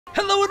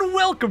Hello and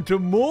welcome to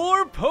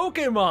more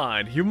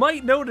Pokemon! You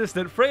might notice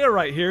that Freya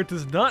right here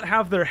does not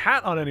have their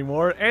hat on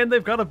anymore, and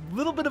they've got a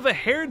little bit of a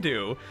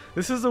hairdo.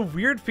 This is a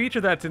weird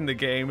feature that's in the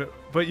game,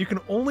 but you can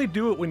only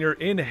do it when you're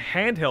in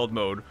handheld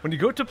mode. When you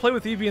go to play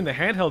with Eevee in the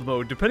handheld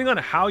mode, depending on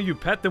how you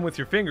pet them with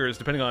your fingers,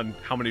 depending on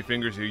how many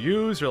fingers you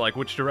use or like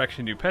which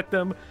direction you pet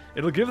them,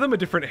 it'll give them a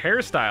different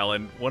hairstyle,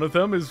 and one of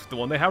them is the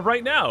one they have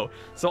right now.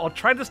 So I'll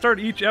try to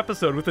start each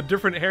episode with a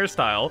different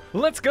hairstyle.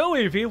 Let's go,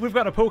 Eevee! We've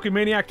got a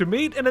Pokemaniac to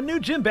meet and a new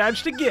gym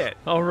badge to get.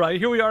 Alright,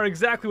 here we are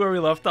exactly where we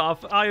left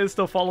off. Aya's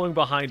still following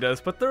behind us,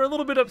 but they're a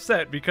little bit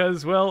upset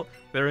because, well,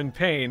 they're in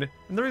pain.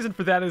 And the reason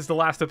for that is the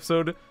last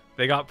episode,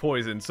 they got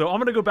poisoned. So I'm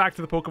gonna go back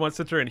to the Pokemon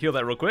Center and heal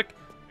that real quick,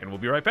 and we'll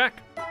be right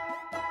back.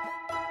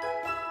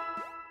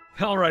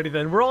 Alrighty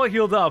then, we're all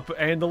healed up,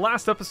 and the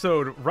last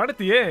episode, right at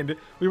the end,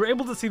 we were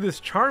able to see this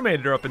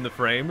Charmander up in the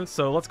frame,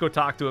 so let's go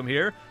talk to him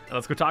here, and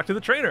let's go talk to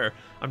the trainer.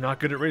 I'm not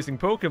good at raising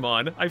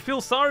Pokemon. I feel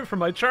sorry for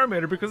my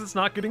Charmander because it's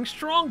not getting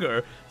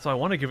stronger, so I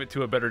want to give it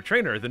to a better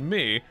trainer than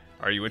me.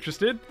 Are you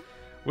interested?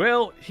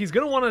 Well, he's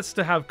going to want us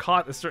to have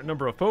caught a certain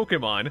number of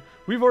Pokemon.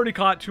 We've already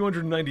caught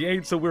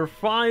 298, so we're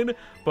fine,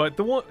 but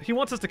he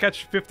wants us to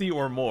catch 50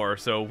 or more,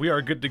 so we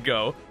are good to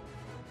go.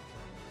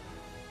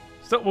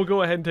 So we'll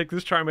go ahead and take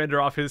this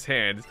Charmander off his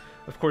hands.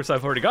 Of course,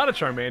 I've already got a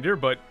Charmander,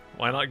 but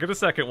why not get a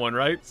second one,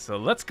 right? So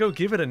let's go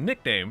give it a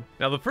nickname.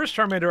 Now, the first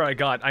Charmander I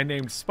got, I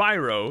named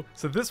Spyro.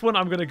 So this one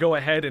I'm going to go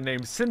ahead and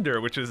name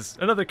Cinder, which is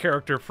another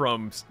character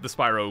from the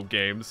Spyro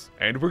games.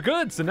 And we're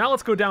good. So now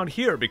let's go down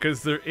here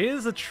because there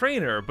is a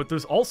trainer, but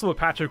there's also a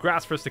patch of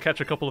grass for us to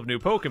catch a couple of new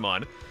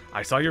Pokemon.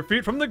 I saw your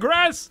feet from the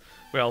grass!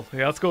 Well,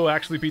 yeah, let's go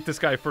actually beat this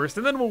guy first,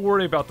 and then we'll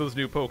worry about those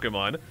new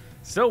Pokemon.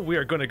 So we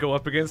are going to go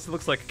up against, it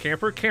looks like a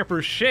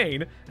Camper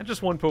Shane, and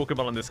just one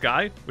Pokemon on this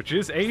guy, which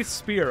is a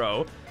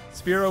Spearow.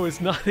 Spearow is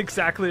not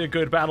exactly a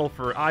good battle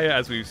for Aya,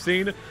 as we've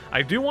seen.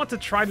 I do want to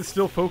try to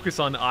still focus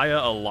on Aya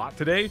a lot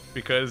today,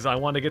 because I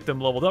want to get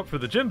them leveled up for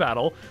the gym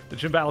battle. The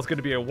gym battle is going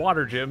to be a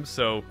water gym,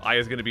 so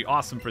Aya's going to be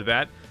awesome for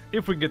that,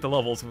 if we can get the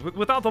levels.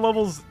 Without the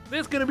levels,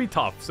 it's going to be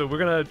tough, so we're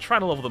going to try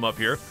to level them up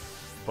here.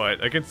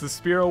 But against the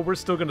Spearow, we're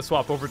still going to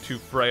swap over to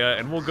Freya,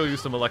 and we'll go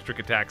use some electric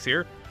attacks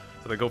here.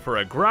 So they go for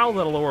a Growl,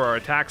 that'll lower our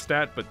attack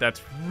stat, but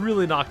that's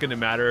really not going to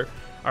matter.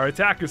 Our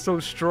attack is so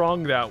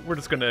strong that we're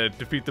just going to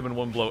defeat them in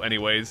one blow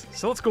anyways.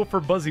 So let's go for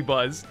Buzzy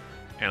Buzz,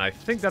 and I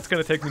think that's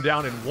going to take them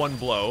down in one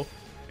blow.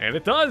 And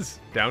it does!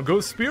 Down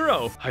goes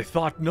Spearow! I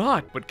thought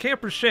not, but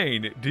Camper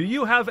Shane, do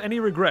you have any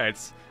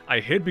regrets? I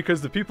hid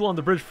because the people on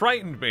the bridge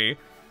frightened me.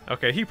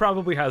 Okay, he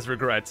probably has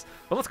regrets.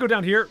 But let's go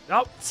down here.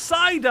 Oh,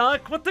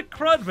 Psyduck! What the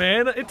crud,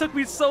 man? It took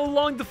me so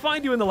long to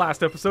find you in the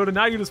last episode, and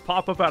now you just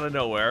pop up out of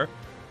nowhere.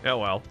 Oh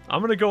well.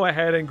 I'm gonna go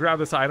ahead and grab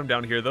this item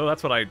down here, though.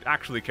 That's what I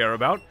actually care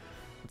about.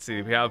 Let's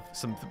see, we have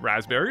some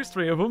raspberries,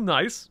 3 of them,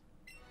 nice.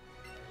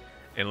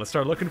 And let's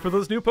start looking for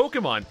those new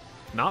Pokemon.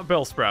 Not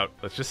Bellsprout.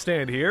 Let's just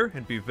stand here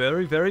and be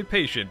very, very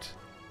patient.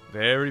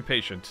 Very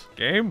patient.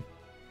 Game,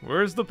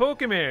 where's the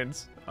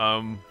Pokemans?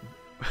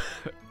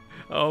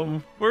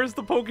 Where's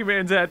the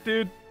Pokemans at,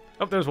 dude?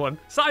 Oh, there's one.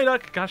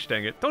 Psyduck! Gosh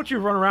dang it. Don't you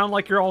run around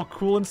like you're all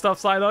cool and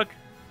stuff, Psyduck?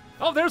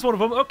 Oh, there's one of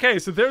them. Okay,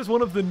 so there's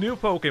one of the new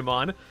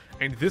Pokemon.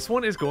 And this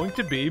one is going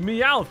to be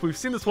Meowth. We've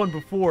seen this one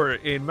before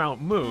in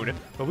Mount Moon,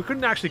 but we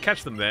couldn't actually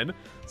catch them then.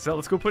 So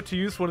let's go put to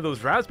use one of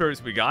those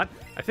raspberries we got.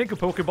 I think a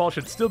Pokeball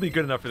should still be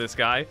good enough for this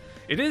guy.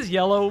 It is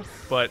yellow,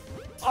 but...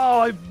 oh,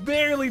 I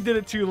barely did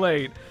it too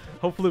late.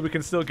 Hopefully we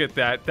can still get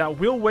that. That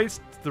will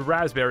waste the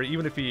raspberry,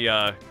 even if he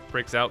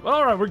breaks out.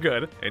 Alright, we're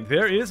good. And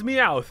there is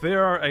Meowth. They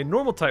are a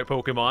normal type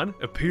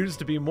Pokemon. Appears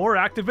to be more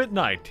active at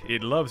night.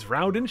 It loves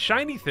round and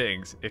shiny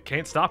things. It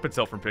can't stop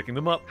itself from picking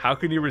them up. How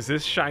can you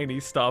resist shiny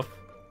stuff?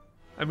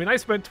 I mean, I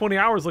spent 20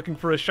 hours looking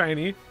for a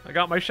shiny. I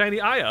got my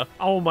shiny Aya.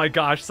 Oh my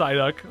gosh,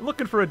 Psyduck. I'm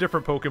looking for a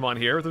different Pokemon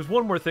here. There's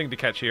one more thing to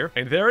catch here.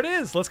 And there it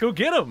is. Let's go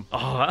get him.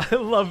 Oh, I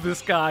love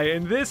this guy.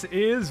 And this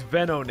is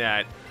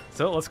Venonat.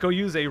 So let's go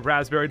use a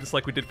raspberry just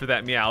like we did for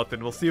that Meowth,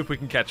 and we'll see if we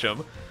can catch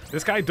him.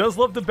 This guy does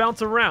love to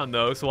bounce around,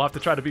 though, so we'll have to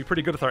try to be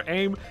pretty good with our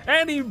aim.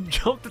 And he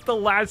jumped at the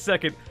last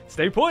second.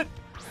 Stay put.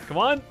 Come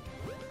on.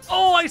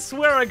 Oh, I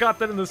swear I got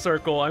that in the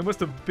circle. I must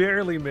have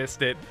barely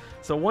missed it.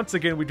 So once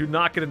again, we do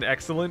not get an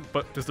excellent,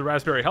 but does the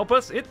raspberry help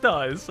us? It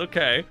does.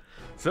 Okay.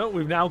 So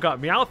we've now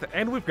got Meowth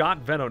and we've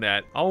got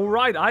Venonat.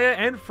 Alright, Aya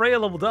and Freya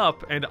leveled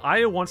up, and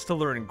Aya wants to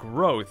learn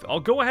Growth. I'll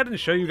go ahead and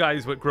show you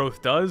guys what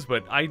Growth does,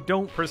 but I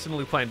don't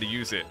personally plan to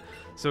use it.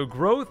 So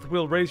Growth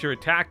will raise your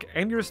attack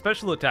and your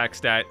special attack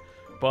stat,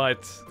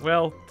 but,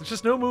 well, there's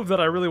just no move that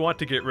I really want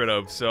to get rid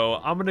of, so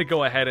I'm going to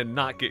go ahead and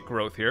not get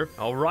Growth here.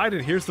 Alright,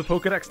 and here's the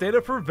Pokedex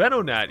data for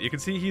Venonat. You can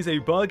see he's a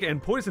bug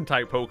and poison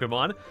type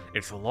Pokemon.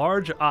 Its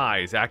large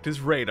eyes act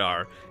as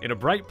radar. In a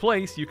bright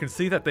place, you can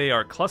see that they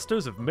are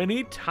clusters of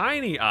many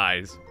tiny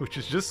eyes, which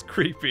is just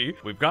creepy.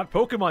 We've got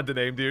Pokemon to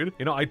name, dude.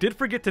 You know, I did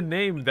forget to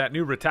name that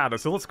new Rattata,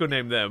 so let's go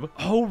name them.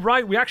 Oh,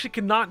 right, we actually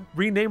cannot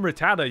rename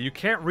Rattata. You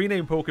can't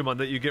rename Pokemon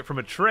that you get from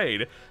a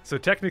trade. So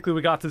technically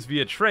we got this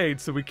via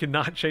trade, so we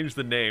cannot change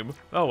the name.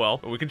 Oh well,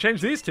 but we can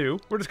change these two.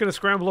 We're just gonna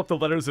scramble up the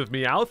letters of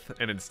Meowth,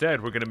 and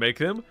instead we're gonna make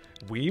them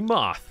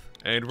Weemoth.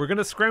 And we're going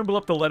to scramble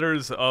up the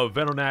letters of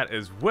Venonat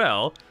as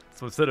well.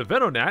 So instead of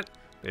Venonat,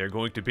 they are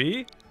going to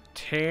be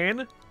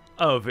Tan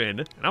Oven.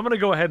 And I'm going to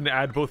go ahead and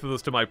add both of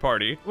those to my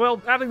party.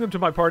 Well, adding them to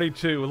my party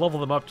to level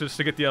them up just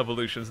to get the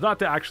evolutions, not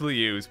to actually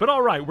use. But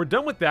alright, we're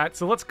done with that,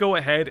 so let's go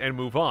ahead and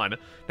move on.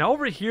 Now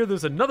over here,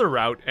 there's another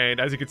route, and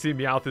as you can see,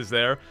 Meowth is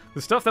there.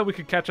 The stuff that we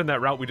could catch on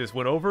that route we just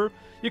went over,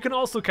 you can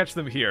also catch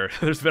them here.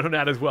 There's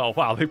Venonat as well.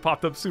 Wow, they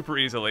popped up super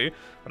easily.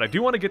 But I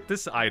do want to get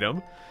this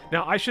item.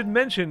 Now, I should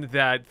mention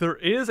that there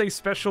is a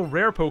special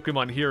rare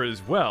Pokemon here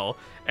as well,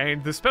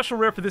 and the special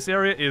rare for this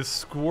area is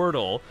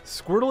Squirtle.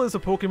 Squirtle is a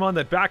Pokemon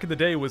that back in the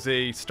day was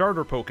a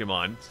starter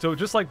Pokemon, so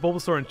just like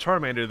Bulbasaur and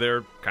Charmander,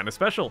 they're kind of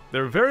special.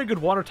 They're very good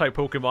Water-type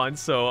Pokemon,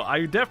 so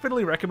I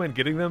definitely recommend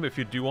getting them if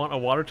you do want a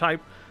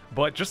Water-type.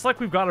 But just like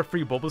we've got a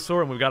free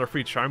Bulbasaur and we've got a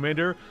free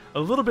Charmander, a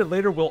little bit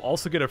later we'll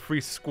also get a free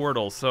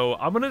Squirtle. So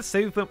I'm going to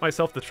save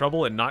myself the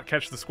trouble and not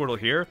catch the Squirtle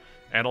here,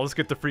 and I'll just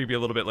get the freebie a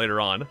little bit later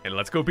on. And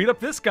let's go beat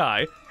up this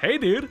guy. Hey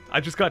dude,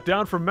 I just got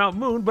down from Mount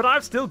Moon, but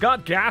I've still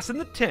got gas in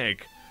the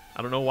tank.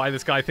 I don't know why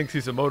this guy thinks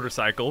he's a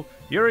motorcycle.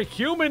 You're a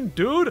human,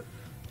 dude!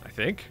 I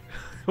think.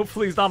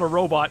 Hopefully he's not a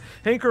robot.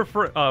 Hiker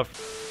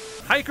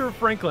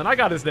Franklin, I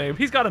got his name.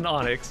 He's got an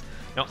Onix.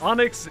 Now,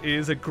 Onix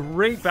is a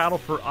great battle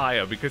for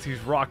Aya because he's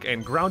rock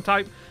and ground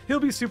type. He'll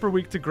be super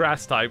weak to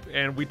grass type,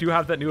 and we do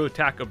have that new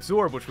attack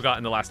Absorb, which we got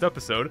in the last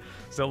episode.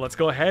 So let's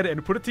go ahead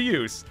and put it to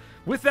use.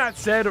 With that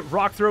said,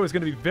 Rock Throw is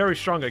going to be very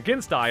strong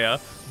against Aya,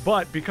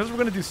 but because we're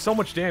going to do so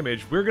much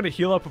damage, we're going to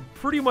heal up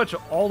pretty much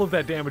all of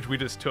that damage we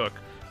just took,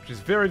 which is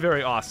very,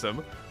 very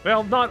awesome.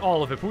 Well, not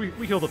all of it, but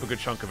we healed up a good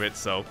chunk of it,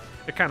 so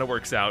it kind of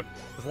works out.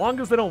 As long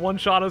as they don't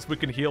one-shot us, we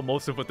can heal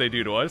most of what they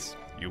do to us.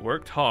 You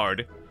worked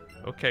hard.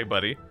 Okay,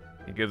 buddy.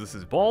 He gives us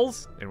his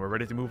balls, and we're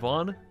ready to move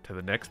on to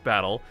the next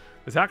battle.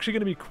 There's actually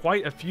going to be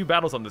quite a few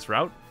battles on this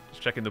route.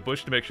 Just checking the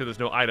bush to make sure there's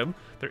no item.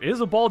 There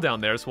is a ball down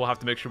there, so we'll have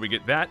to make sure we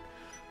get that.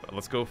 But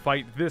let's go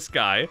fight this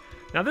guy.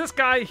 Now this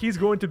guy, he's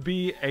going to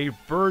be a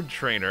bird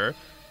trainer.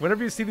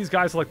 Whenever you see these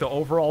guys with like the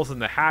overalls and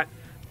the hat,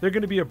 they're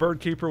going to be a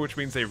bird keeper, which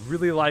means they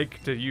really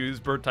like to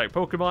use bird-type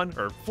Pokemon,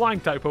 or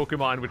flying-type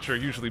Pokemon, which are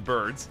usually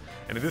birds.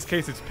 And in this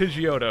case, it's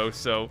Pidgeotto,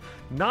 so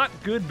not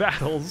good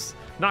battles.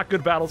 Not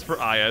good battles for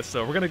Aya,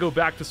 so we're going to go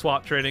back to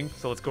swap training.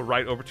 So let's go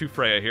right over to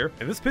Freya here.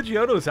 And this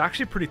Pidgeotto is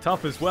actually pretty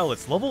tough as well.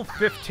 It's level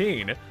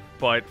 15,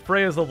 but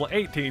Freya's level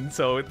 18,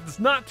 so it's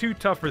not too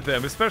tough for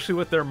them, especially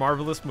with their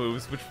marvelous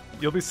moves, which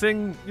you'll be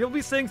seeing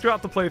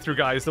throughout the playthrough,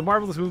 guys. The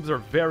marvelous moves are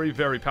very,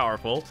 very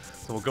powerful.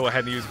 So we'll go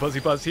ahead and use Buzzy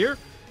Buzz here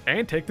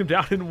and take them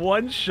down in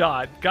one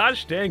shot.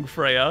 Gosh dang,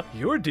 Freya,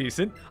 you're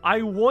decent.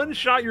 I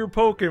one-shot your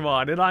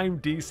Pokemon, and I'm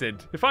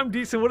decent. If I'm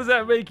decent, what does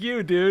that make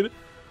you, dude?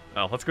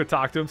 Well, let's go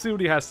talk to him, see what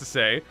he has to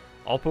say.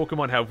 All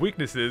Pokemon have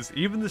weaknesses,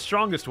 even the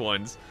strongest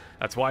ones.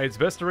 That's why it's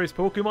best to raise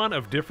Pokemon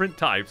of different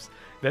types.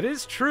 That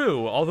is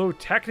true, although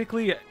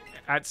technically,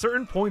 at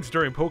certain points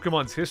during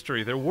Pokemon's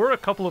history, there were a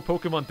couple of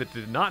Pokemon that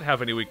did not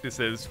have any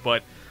weaknesses,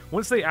 but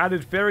once they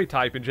added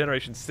Fairy-type in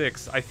Generation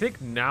 6, I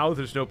think now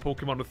there's no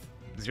Pokemon with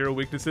 0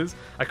 weaknesses.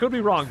 I could be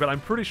wrong, but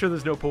I'm pretty sure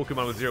there's no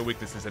Pokemon with 0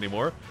 weaknesses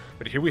anymore.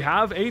 But here we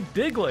have a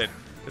Diglett.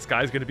 This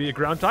guy's going to be a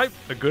ground type,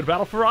 a good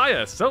battle for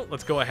Aya. So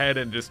let's go ahead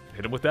and just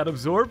hit him with that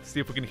Absorb, see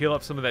if we can heal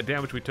up some of that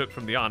damage we took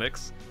from the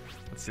Onix.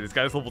 Let's see, this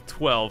guy's level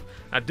 12.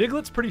 Now,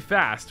 Diglett's pretty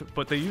fast,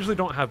 but they usually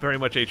don't have very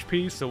much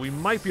HP, so we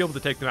might be able to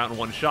take them out in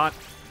one shot.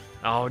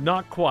 Oh,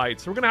 not quite.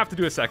 So we're going to have to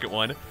do a second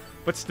one.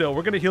 But still,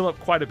 we're going to heal up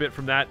quite a bit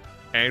from that,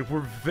 and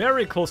we're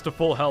very close to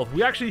full health.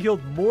 We actually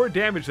healed more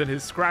damage than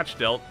his Scratch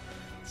dealt.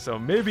 So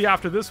maybe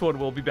after this one,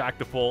 we'll be back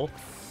to full.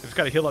 We just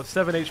got to heal up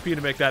 7 HP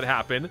to make that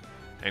happen.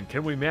 And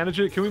can we manage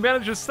it? Can we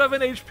manage a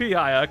 7 HP,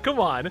 Aya? Come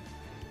on.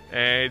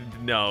 And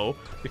no.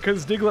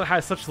 Because Diglett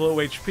has such low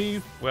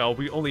HP, well,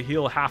 we only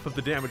heal half of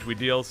the damage we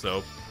deal,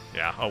 so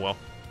yeah, oh well.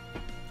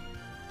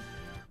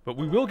 But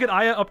we will get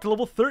Aya up to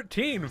level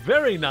 13.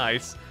 Very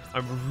nice.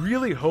 I'm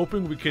really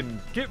hoping we can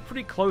get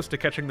pretty close to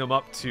catching them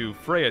up to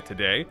Freya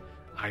today.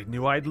 I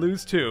knew I'd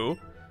lose too.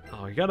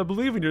 Oh, you gotta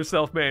believe in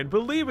yourself, man.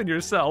 Believe in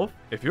yourself.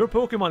 If your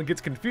Pokemon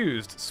gets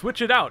confused,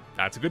 switch it out.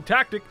 That's a good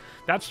tactic.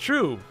 That's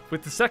true.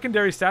 With the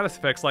secondary status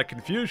effects like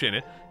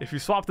Confusion, if you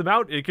swap them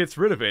out, it gets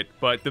rid of it.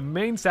 But the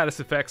main status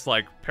effects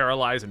like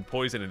Paralyze and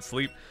Poison and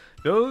Sleep,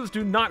 those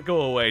do not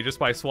go away just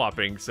by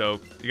swapping,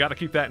 so you gotta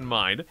keep that in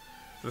mind.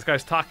 This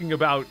guy's talking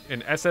about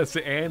an SS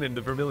Anne in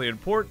the Vermilion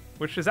Port,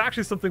 which is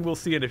actually something we'll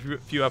see in a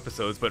few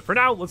episodes. But for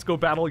now, let's go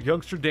battle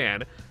Youngster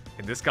Dan.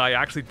 And this guy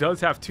actually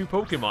does have 2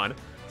 Pokemon.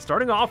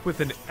 Starting off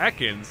with an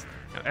Ekans.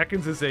 Now,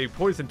 Ekans is a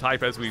poison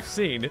type, as we've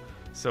seen,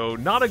 so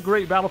not a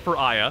great battle for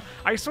Aya.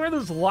 I swear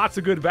there's lots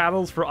of good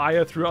battles for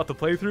Aya throughout the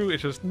playthrough,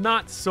 it's just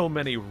not so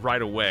many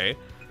right away.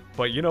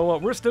 But you know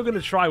what, we're still going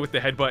to try with the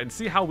Headbutt and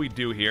see how we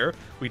do here.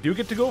 We do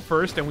get to go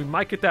first, and we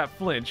might get that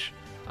flinch.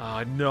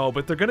 No,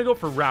 but they're going to go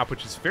for Wrap,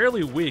 which is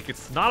fairly weak.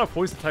 It's not a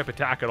poison type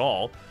attack at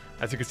all.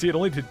 As you can see, it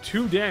only did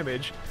 2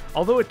 damage,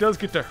 although it does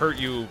get to hurt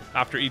you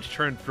after each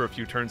turn for a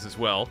few turns as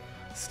well.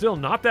 Still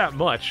not that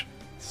much.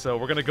 So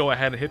we're going to go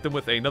ahead and hit them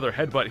with another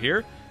Headbutt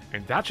here,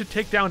 and that should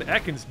take down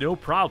Ekans no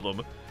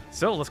problem.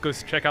 So let's go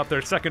check out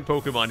their second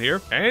Pokemon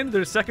here. And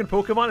their second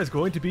Pokemon is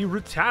going to be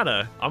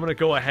Rattata. I'm going to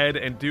go ahead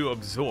and do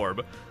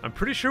Absorb. I'm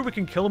pretty sure we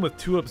can kill him with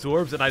 2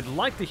 Absorbs, and I'd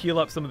like to heal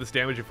up some of this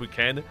damage if we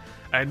can.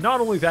 And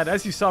not only that,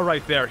 as you saw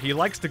right there, he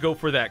likes to go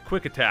for that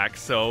quick attack,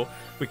 so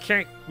we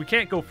can't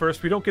go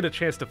first. We don't get a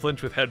chance to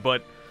flinch with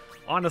Headbutt.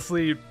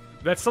 Honestly,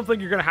 that's something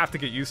you're going to have to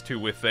get used to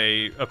with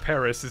a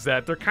Paris, is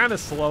that they're kind of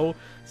slow,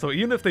 so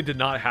even if they did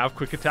not have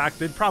quick attack,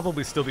 they'd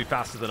probably still be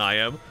faster than I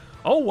am.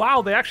 Oh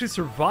wow, they actually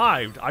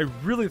survived. I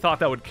really thought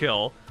that would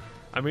kill.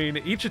 I mean,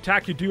 each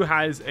attack you do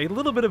has a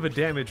little bit of a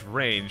damage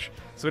range,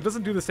 so it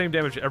doesn't do the same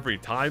damage every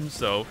time,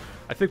 so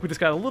I think we just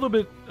got a little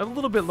bit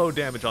low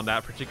damage on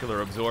that particular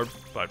Absorb.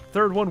 But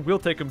third one will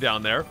take him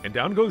down there, and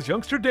down goes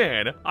Youngster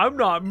Dan. I'm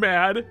not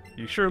mad.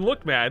 You sure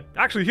look mad.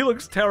 Actually, he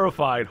looks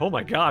terrified. Oh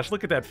my gosh,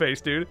 look at that face,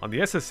 dude. On the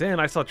SSN,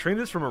 I saw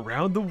trainers from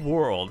around the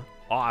world.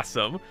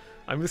 Awesome.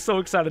 I'm so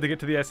excited to get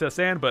to the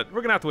SSN, but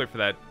we're gonna have to wait for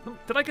that.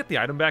 Did I get the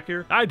item back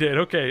here? I did.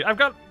 Okay, I've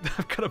got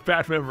a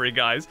bad memory,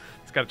 guys.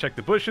 Just gotta check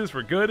the bushes.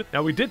 We're good.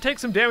 Now, we did take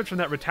some damage from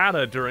that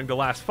Rattata during the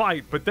last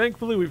fight, but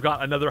thankfully we've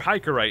got another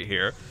Hiker right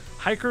here.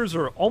 Hikers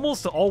are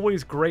almost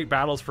always great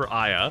battles for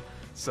Aya,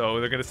 so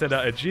they're gonna send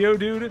out a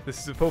Geodude. This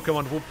is a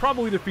Pokemon we'll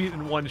probably defeat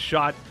in one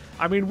shot.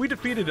 I mean, we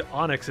defeated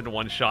Onix in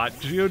one shot.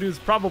 Geodude's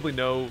probably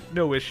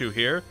no issue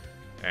here,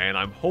 and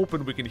I'm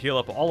hoping we can heal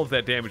up all of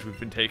that damage we've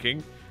been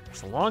taking.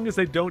 As long as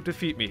they don't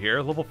defeat me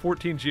here. Level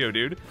 14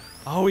 Geodude.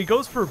 Oh, he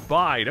goes for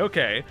Bide.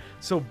 Okay.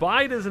 So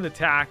Bide is an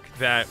attack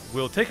that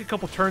will take a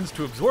couple turns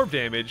to absorb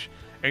damage,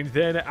 and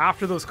then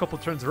after those couple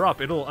turns are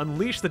up, it'll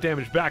unleash the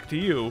damage back to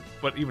you,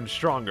 but even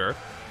stronger.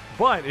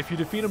 But if you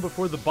defeat him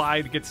before the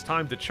Bide gets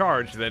time to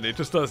charge, then it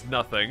just does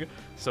nothing.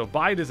 So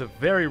Bide is a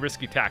very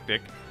risky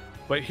tactic.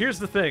 But here's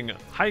the thing,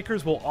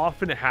 Hikers will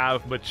often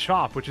have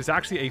Machop, which is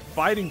actually a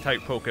fighting type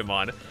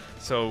Pokemon.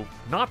 So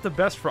not the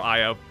best for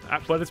Aya,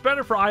 but it's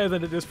better for Aya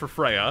than it is for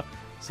Freya.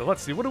 So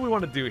let's see, what do we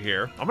want to do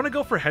here? I'm going to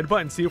go for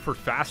Headbutt and see if we're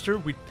faster.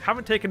 We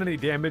haven't taken any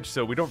damage,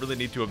 so we don't really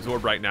need to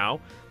absorb right now.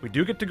 We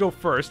do get to go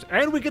first,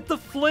 and we get the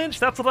flinch.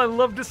 That's what I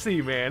love to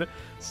see, man.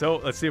 So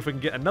let's see if we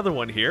can get another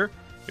one here.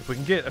 If we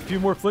can get a few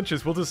more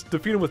flinches, we'll just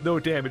defeat him with no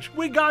damage.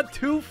 We got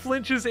 2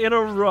 flinches in a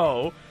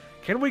row.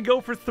 Can we go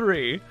for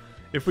 3?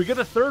 If we get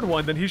a third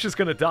one, then he's just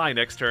going to die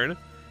next turn.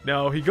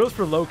 No, he goes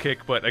for low kick,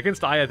 but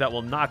against Aya, that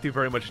will not do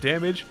very much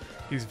damage.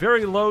 He's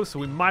very low, so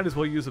we might as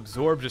well use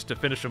Absorb just to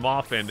finish him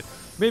off and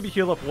maybe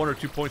heal up 1 or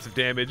 2 points of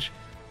damage.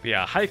 But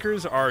yeah,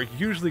 Hikers are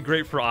usually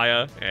great for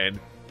Aya, and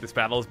this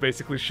battle is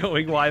basically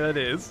showing why that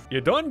is.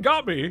 You done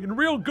got me, and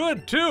real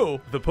good,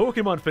 too! The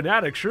Pokemon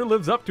Fanatic sure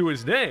lives up to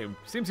his name.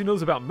 Seems he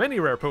knows about many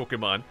rare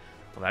Pokemon.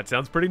 Well, that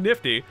sounds pretty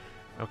nifty.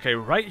 Okay,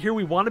 right here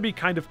we want to be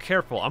kind of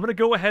careful. I'm going to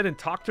go ahead and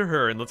talk to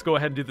her, and let's go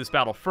ahead and do this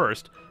battle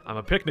first. I'm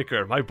a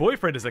picnicker. My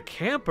boyfriend is a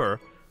camper.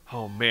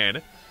 Oh,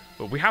 man.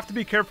 But we have to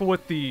be careful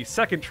with the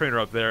second trainer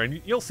up there, and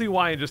you'll see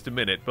why in just a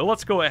minute. But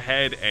let's go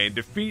ahead and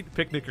defeat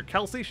picnicker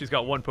Kelsey. She's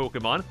got 1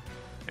 Pokemon,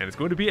 and it's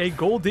going to be a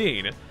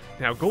Goldeen.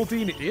 Now,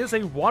 Goldeen is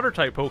a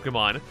Water-type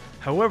Pokemon.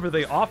 However,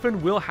 they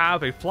often will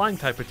have a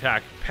Flying-type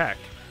attack, Peck.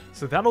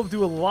 So that'll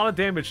do a lot of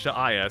damage to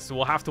Aya, so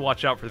we'll have to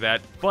watch out for that.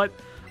 But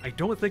I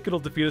don't think it'll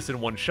defeat us in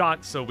one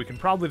shot, so we can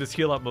probably just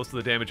heal up most of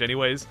the damage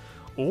anyways.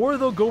 Or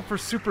they'll go for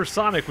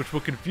Supersonic, which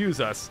will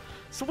confuse us.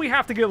 So we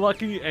have to get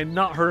lucky and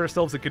not hurt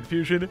ourselves in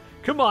confusion.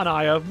 Come on,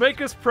 Aya,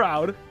 make us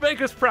proud.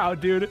 Make us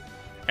proud, dude.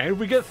 And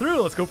we get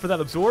through. Let's go for that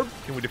Absorb.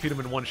 Can we defeat him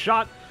in one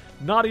shot?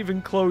 Not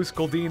even close.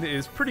 Goldeen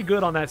is pretty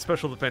good on that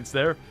special defense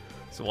there,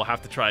 so we'll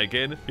have to try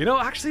again. You know,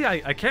 actually,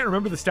 I can't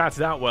remember the stats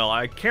that well.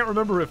 I can't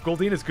remember if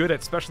Goldeen is good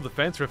at special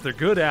defense or if they're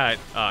good at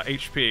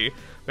HP.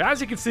 But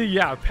as you can see,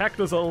 yeah, Peck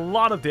does a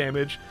lot of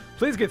damage.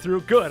 Please get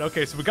through. Good.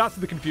 Okay, so we got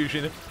through the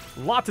confusion.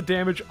 Lots of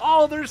damage.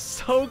 Oh, they're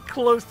so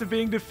close to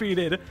being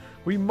defeated.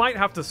 We might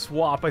have to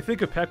swap. I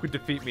think a Peck would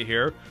defeat me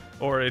here,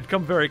 or it'd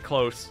come very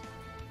close.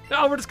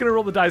 No, we're just gonna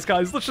roll the dice,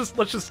 guys. Let's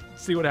just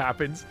see what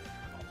happens.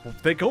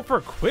 They go for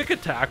a quick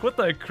attack. What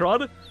the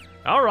crud?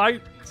 All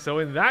right. So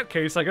in that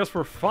case, I guess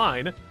we're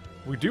fine.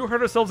 We do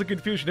hurt ourselves in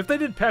confusion. If they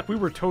did Peck, we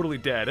were totally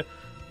dead.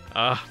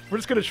 We're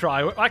just gonna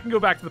try. I can go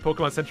back to the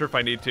Pokemon Center if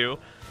I need to.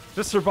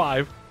 Just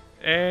survive.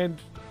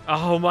 And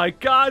oh my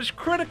gosh,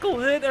 critical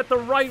hit at the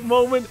right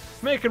moment,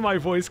 making my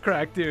voice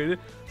crack, dude.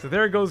 So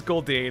there goes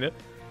Goldeen.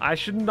 I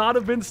should not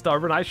have been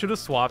stubborn. I should have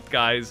swapped,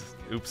 guys.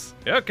 Oops.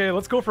 Okay,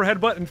 let's go for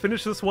Headbutt and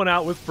finish this one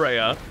out with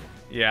Freya.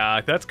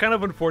 Yeah, that's kind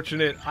of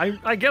unfortunate.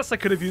 I guess I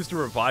could have used a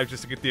Revive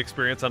just to get the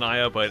experience on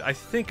Aya, but I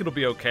think it'll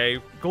be okay.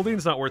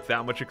 Goldeen's not worth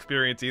that much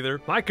experience either.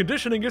 My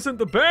conditioning isn't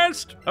the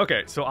best!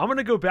 Okay, so I'm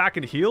gonna go back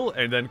and heal,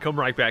 and then come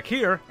right back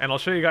here, and I'll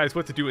show you guys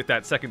what to do with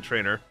that second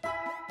trainer.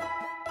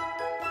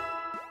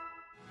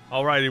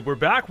 Alrighty, we're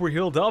back, we're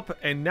healed up,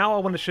 and now I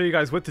want to show you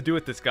guys what to do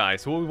with this guy.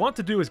 So what we want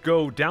to do is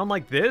go down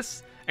like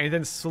this, and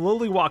then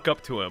slowly walk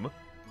up to him.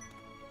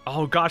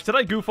 Oh gosh, did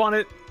I goof on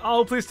it?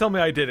 Oh, please tell me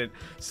I didn't.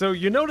 So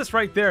you notice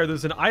right there,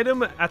 there's an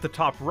item at the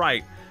top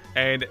right.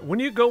 And when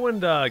you go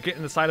and get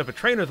in the side of a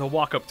trainer, they'll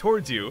walk up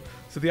towards you.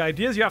 So the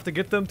idea is you have to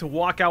get them to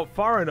walk out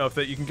far enough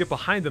that you can get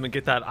behind them and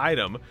get that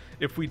item.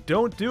 If we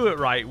don't do it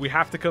right, we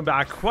have to come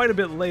back quite a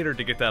bit later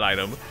to get that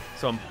item.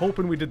 So I'm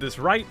hoping we did this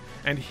right.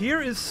 And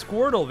here is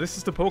Squirtle. This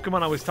is the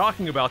Pokemon I was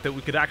talking about that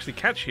we could actually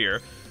catch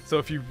here. So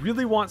if you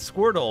really want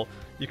Squirtle,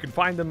 you can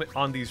find them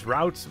on these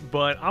routes.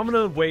 But I'm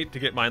going to wait to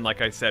get mine,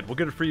 like I said. We'll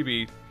get a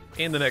freebie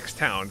in the next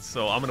town,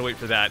 so I'm going to wait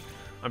for that.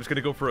 I'm just going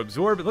to go for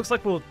Absorb. It looks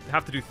like we'll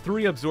have to do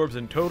 3 Absorbs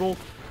in total,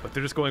 but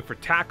they're just going for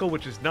Tackle,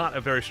 which is not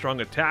a very strong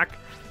attack.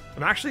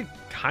 I'm actually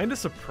kind of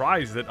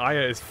surprised that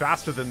Aya is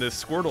faster than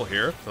this Squirtle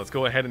here. So let's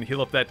go ahead and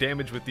heal up that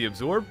damage with the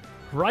Absorb.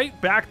 Right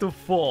back to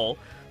full.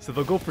 So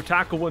they'll go for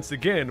Tackle once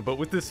again, but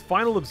with this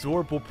final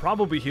Absorb, we'll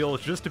probably heal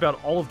just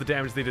about all of the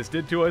damage they just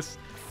did to us.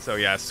 So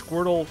yeah,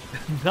 Squirtle,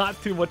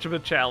 not too much of a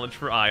challenge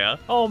for Aya.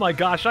 Oh my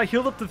gosh, I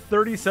healed up to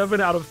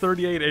 37 out of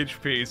 38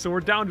 HP, so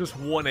we're down just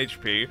 1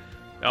 HP.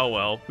 Oh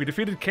well, we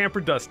defeated Camper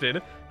Dustin.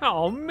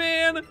 Oh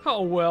man,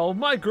 oh well,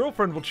 my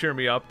girlfriend will cheer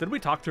me up. Did we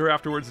talk to her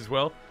afterwards as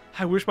well?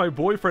 I wish my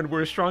boyfriend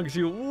were as strong as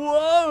you.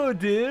 Whoa,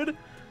 dude.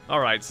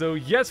 Alright, so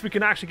yes, we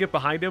can actually get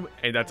behind him,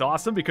 and that's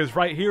awesome because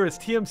right here is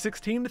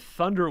TM16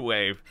 Thunder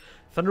Wave.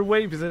 Thunder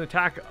Wave is an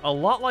attack a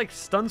lot like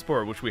Stun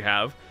Spore, which we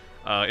have.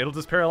 It'll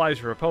just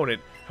paralyze your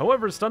opponent.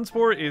 However, Stun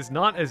Spore is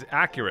not as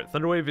accurate.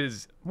 Thunder Wave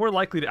is more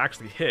likely to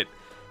actually hit.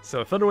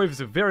 So Thunder Wave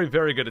is a very,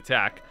 very good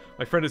attack.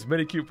 My friend has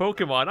many cute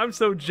Pokemon. I'm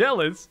so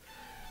jealous.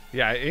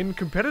 Yeah, in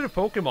competitive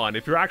Pokemon,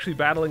 if you're actually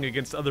battling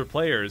against other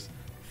players,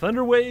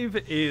 Thunder Wave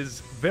is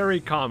very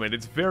common.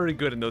 It's very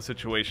good in those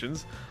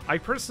situations. I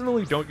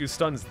personally don't use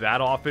stuns that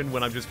often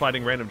when I'm just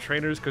fighting random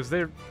trainers because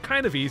they're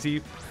kind of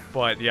easy.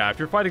 But yeah, if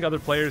you're fighting other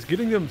players,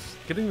 getting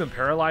them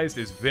paralyzed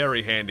is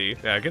very handy.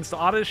 Yeah, against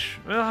Oddish,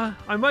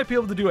 I might be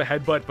able to do a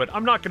headbutt, but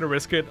I'm not going to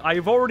risk it.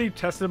 I've already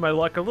tested my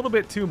luck a little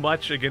bit too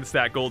much against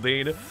that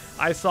Goldeen.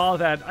 I saw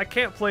that I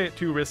can't play it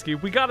too risky.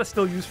 We got to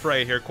still use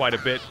Freya here quite a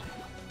bit.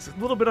 It's a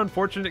little bit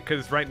unfortunate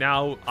because right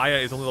now Aya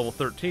is only level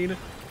 13.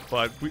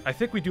 But I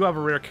think we do have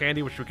a rare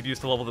candy, which we could use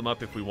to level them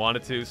up if we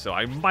wanted to. So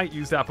I might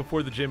use that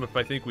before the gym if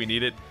I think we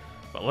need it.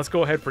 But let's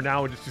go ahead for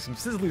now and just do some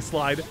Sizzly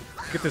Slide.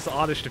 Get this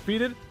Oddish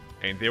defeated.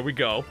 And there we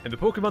go. And the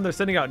Pokemon they're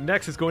sending out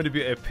next is going to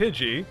be a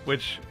Pidgey,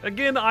 which,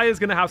 again, Aya's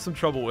going to have some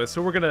trouble with.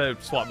 So we're going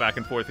to swap back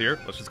and forth here.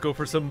 Let's just go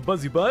for some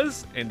Buzzy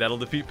Buzz, and that'll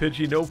defeat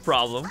Pidgey, no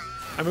problem.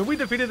 I mean, we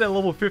defeated a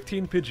level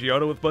 15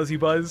 Pidgeotto with Buzzy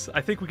Buzz.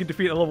 I think we can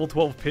defeat a level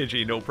 12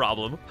 Pidgey, no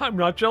problem. I'm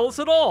not jealous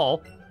at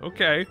all.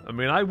 Okay. I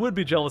mean, I would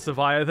be jealous of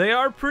Aya. They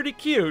are pretty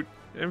cute.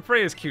 And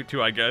Freya's cute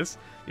too, I guess.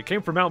 You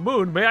came from Mount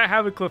Moon. May I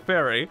have a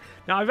Clefairy?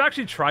 Now, I've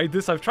actually tried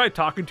this. I've tried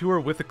talking to her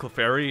with a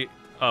Clefairy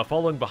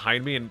following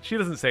behind me, and she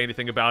doesn't say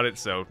anything about it,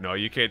 so no,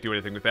 you can't do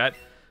anything with that.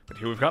 But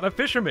here we've got a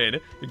Fisherman.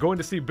 You're going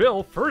to see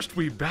Bill. First,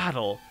 we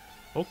battle.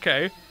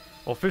 Okay.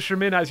 Well,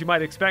 Fishermen, as you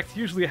might expect,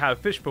 usually have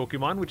fish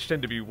Pokemon, which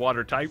tend to be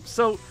water type,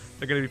 so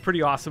they're going to be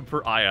pretty awesome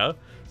for Aya.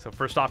 So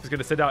first off, he's going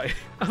to send out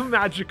a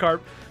Magikarp.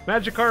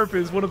 Magikarp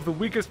is one of the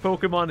weakest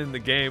Pokemon in the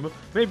game,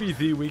 maybe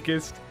the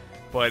weakest.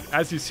 But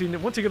as you've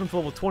seen, once you get them to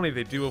level 20,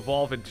 they do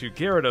evolve into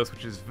Gyarados,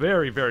 which is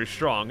very, very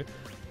strong.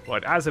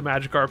 But as a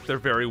Magikarp, they're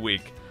very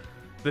weak.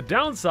 The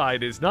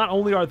downside is not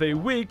only are they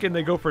weak and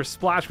they go for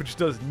Splash, which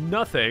does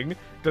nothing,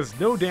 does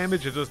no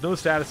damage, it does no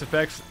status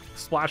effects,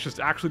 Splash just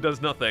actually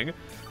does nothing.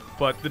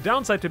 But the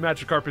downside to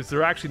Magikarp is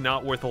they're actually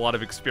not worth a lot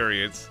of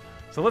experience.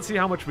 So let's see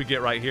how much we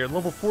get right here.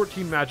 Level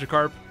 14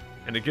 Magikarp,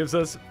 and it gives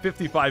us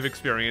 55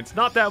 experience.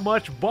 Not that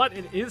much, but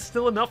it is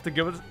still enough to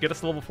get us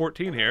to level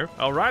 14 here.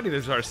 Alrighty,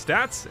 there's our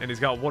stats, and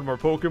he's got one more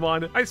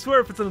Pokemon. I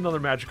swear if it's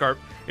another Magikarp.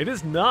 It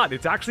is not.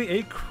 It's actually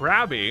a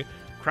Krabby.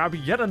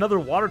 Krabby, yet another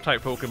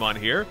water-type Pokemon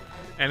here.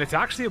 And it's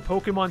actually a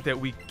Pokemon that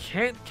we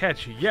can't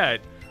catch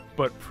yet,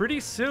 but pretty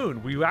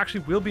soon we actually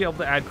will be able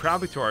to add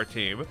Krabby to our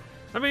team.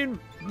 I mean,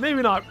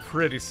 maybe not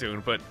pretty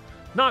soon, but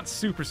not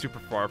super, super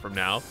far from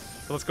now.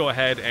 So let's go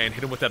ahead and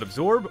hit him with that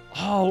Absorb.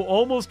 Oh,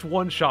 almost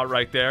one shot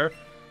right there.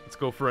 Let's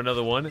go for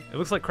another one. It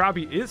looks like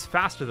Krabby is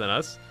faster than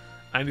us,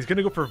 and he's going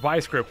to go for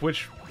Vice Grip,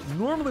 which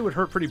normally would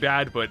hurt pretty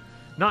bad, but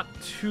not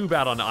too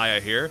bad on Aya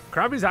here.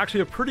 Krabby's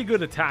actually a pretty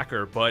good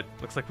attacker, but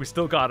looks like we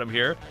still got him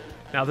here.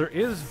 Now, there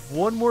is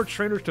one more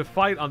trainer to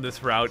fight on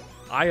this route.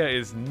 Aya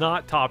is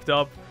not topped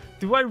up.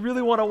 Do I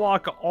really want to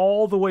walk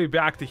all the way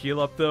back to heal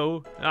up,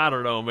 though? I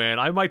don't know, man.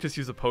 I might just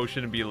use a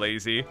potion and be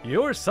lazy.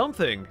 You're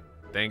something.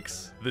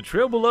 Thanks. The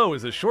trail below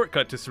is a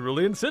shortcut to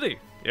Cerulean City.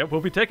 Yep, we'll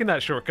be taking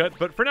that shortcut,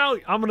 but for now,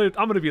 I'm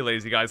gonna be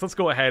lazy, guys. Let's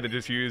go ahead and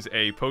just use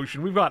a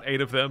potion. We've got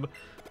 8 of them.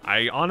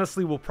 I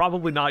honestly will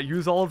probably not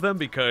use all of them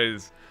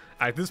because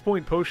at this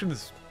point,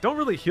 potions don't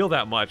really heal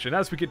that much, and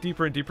as we get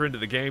deeper and deeper into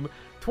the game,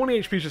 20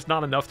 HP is just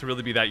not enough to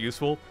really be that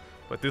useful.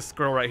 But this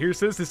girl right here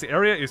says this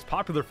area is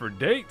popular for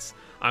dates.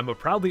 I'm a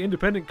proudly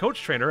independent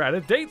coach trainer at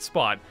a date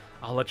spot.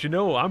 I'll let you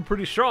know I'm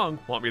pretty strong.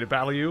 Want me to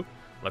battle you?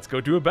 Let's go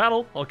do a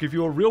battle. I'll give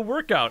you a real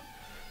workout.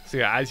 So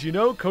yeah, as you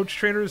know, coach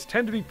trainers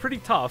tend to be pretty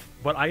tough,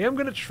 but I am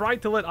going to try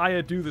to let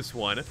Aya do this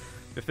one.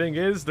 The thing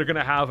is, they're going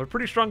to have a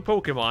pretty strong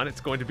Pokemon.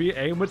 It's going to be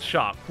a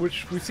Machop,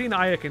 which we've seen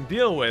Aya can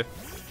deal with.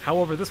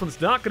 However, this one's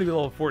not going to be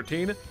level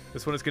 14.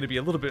 This one is going to be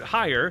a little bit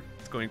higher.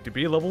 It's going to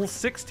be level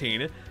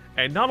 16.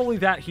 And not only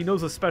that, he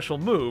knows a special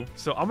move.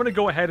 So I'm going to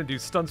go ahead and do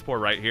Stun Spore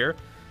right here.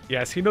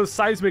 Yes, he knows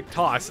Seismic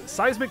Toss.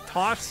 Seismic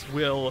Toss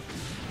will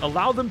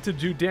allow them to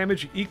do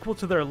damage equal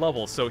to their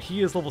level. So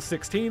he is level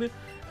 16.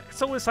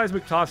 So his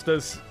Seismic Toss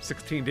does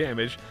 16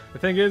 damage. The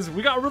thing is,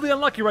 we got really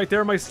unlucky right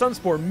there. My Stun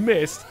Spore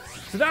missed.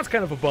 So that's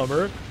kind of a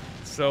bummer.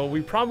 So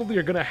we probably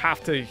are going to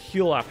have to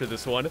heal after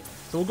this one.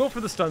 So we'll go for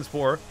the Stun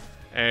Spore.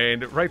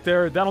 And right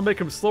there, that'll make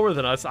him slower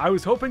than us. I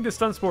was hoping to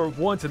Stun Spore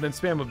once and then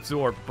spam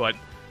Absorb, but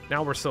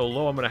now we're so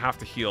low, I'm going to have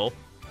to heal.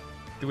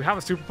 Do we have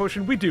a Super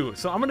Potion? We do.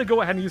 So I'm going to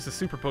go ahead and use the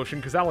Super Potion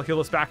because that'll heal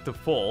us back to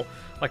full.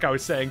 Like I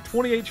was saying,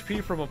 20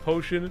 HP from a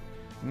potion,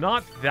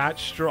 not that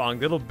strong.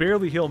 That'll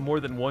barely heal more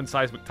than one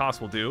Seismic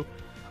Toss will do.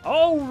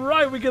 All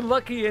right, we get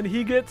lucky and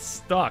he gets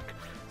stuck.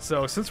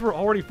 So since we're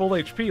already full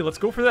HP, let's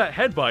go for that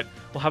Headbutt.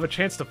 We'll have a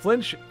chance to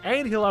flinch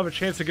and he'll have a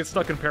chance to get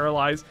stuck and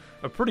paralyzed.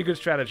 A pretty good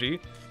strategy.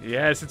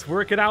 Yes, it's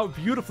working out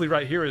beautifully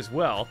right here as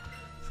well.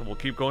 So we'll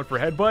keep going for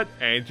Headbutt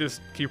and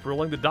just keep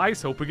rolling the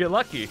dice, hope we get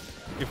lucky.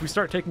 If we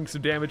start taking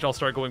some damage, I'll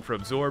start going for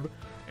Absorb.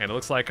 And it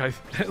looks like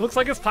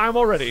it's time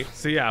already.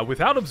 So yeah,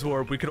 without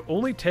Absorb, we could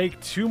only take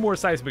 2 more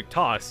Seismic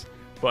Toss.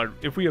 But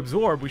if we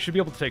Absorb, we should be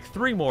able to take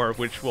 3 more,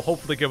 which will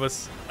hopefully give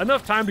us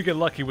enough time to get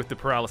lucky with the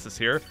paralysis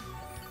here.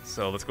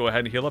 So let's go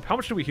ahead and heal up. How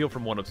much do we heal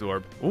from 1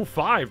 Absorb? Ooh,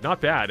 5,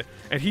 not bad.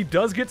 And he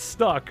does get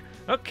stuck.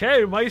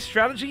 Okay, my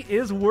strategy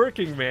is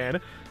working, man.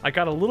 I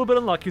got a little bit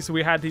unlucky, so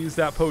we had to use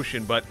that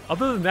potion, but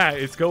other than that,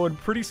 it's going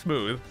pretty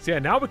smooth. So yeah,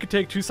 now we could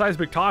take 2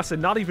 Seismic Toss and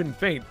not even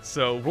faint,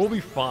 so we'll be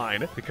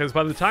fine, because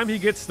by the time he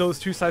gets those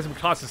 2 Seismic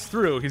Tosses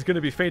through, he's going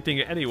to be fainting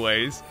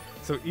anyways.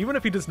 So even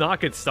if he does not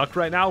get stuck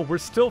right now, we're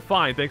still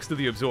fine thanks to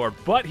the Absorb,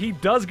 but he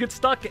does get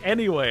stuck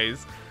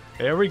anyways.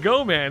 There we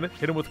go, man.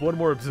 Hit him with 1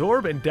 more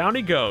Absorb, and down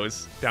he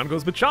goes. Down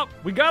goes Machop.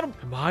 We got him.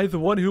 Am I the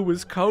one who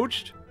was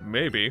coached?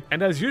 Maybe.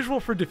 And as usual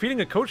for defeating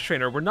a coach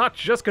trainer, we're not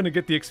just going to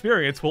get the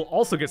experience, we'll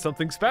also get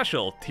something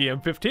special.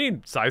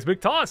 TM15,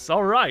 Seismic Toss.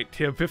 All right,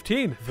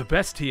 TM15, the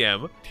best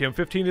TM.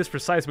 TM15 is for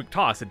Seismic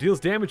Toss. It deals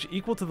damage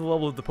equal to the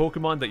level of the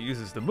Pokemon that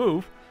uses the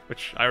move,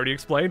 which I already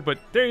explained, but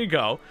there you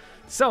go.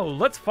 So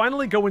let's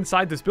finally go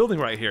inside this building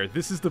right here.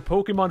 This is the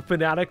Pokemon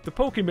Fanatic, the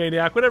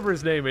Pokemaniac, whatever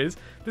his name is.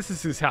 This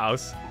is his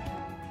house.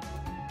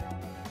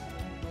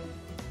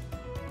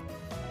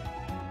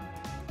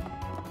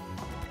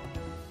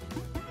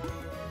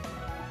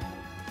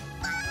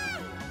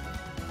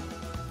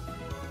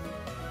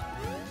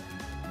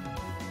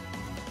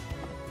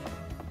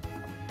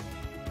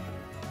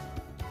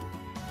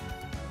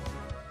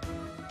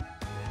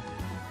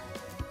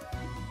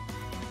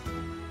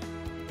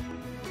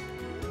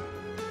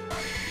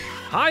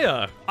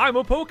 Hiya, I'm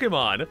a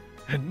Pokemon.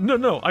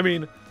 No, I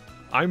mean,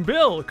 I'm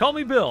Bill. Call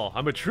me Bill.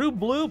 I'm a true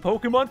blue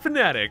Pokemon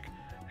fanatic.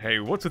 Hey,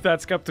 what's with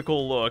that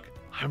skeptical look?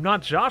 I'm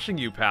not joshing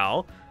you,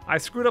 pal. I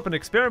screwed up an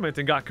experiment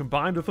and got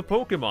combined with a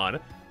Pokemon.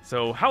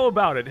 So how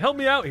about it? Help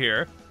me out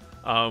here.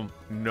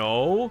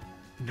 No.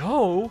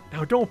 No?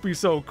 Now don't be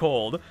so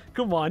cold.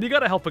 Come on, you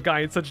gotta help a guy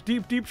in such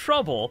deep, deep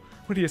trouble.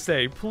 What do you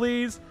say,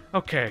 please?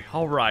 Okay,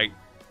 alright.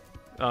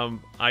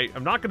 I'm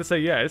not gonna say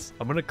yes.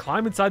 I'm gonna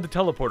climb inside the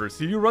teleporter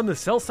so you run the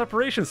cell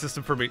separation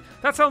system for me.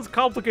 That sounds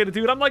complicated,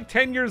 dude. I'm like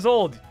 10 years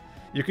old.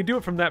 You can do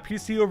it from that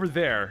PC over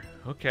there.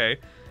 Okay.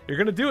 You're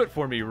gonna do it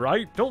for me,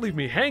 right? Don't leave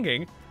me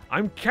hanging.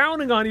 I'm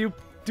counting on you.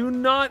 Do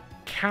not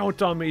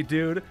count on me,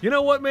 dude. You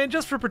know what, man?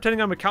 Just for pretending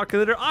I'm a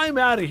calculator, I'm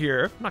out of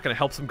here. I'm not gonna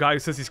help some guy who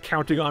says he's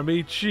counting on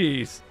me.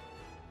 Jeez.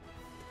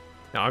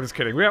 No, I'm just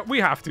kidding. We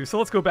have to, so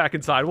let's go back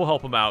inside. We'll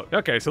help him out.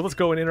 Okay, so let's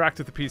go and interact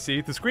with the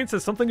PC. The screen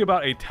says something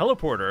about a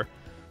teleporter.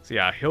 So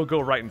yeah, he'll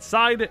go right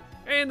inside,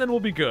 and then we'll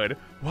be good.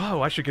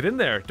 Whoa, I should get in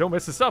there. Don't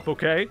mess this up,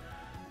 okay?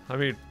 I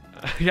mean,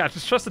 yeah,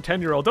 just trust a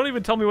 10-year-old. Don't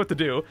even tell me what to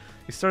do.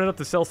 He started up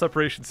the cell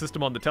separation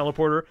system on the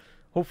teleporter.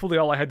 Hopefully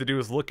all I had to do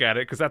was look at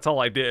it, because that's all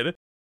I did.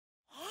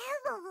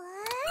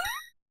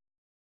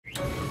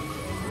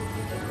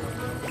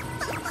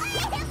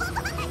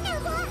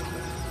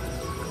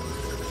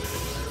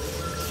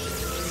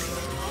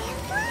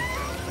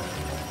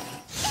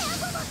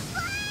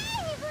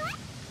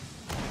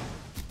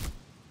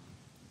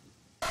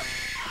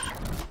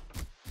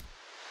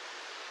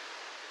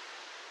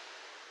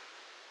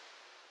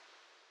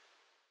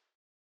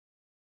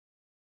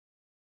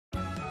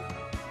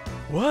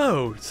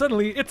 Whoa,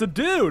 suddenly it's a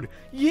dude!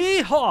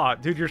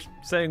 Yeehaw! Dude, you're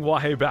saying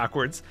wahey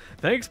backwards.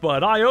 Thanks,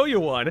 bud, I owe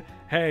you one.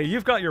 Hey,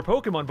 you've got your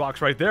Pokemon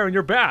box right there in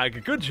your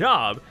bag. Good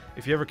job.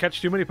 If you ever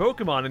catch too many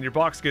Pokemon and your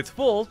box gets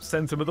full,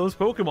 send some of those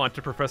Pokemon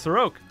to Professor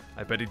Oak.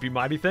 I bet he'd be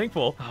mighty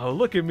thankful. Oh,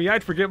 look at me,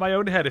 I'd forget my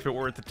own head if it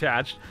weren't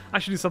attached. I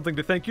should do something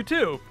to thank you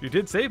too. You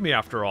did save me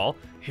after all.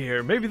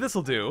 Here, maybe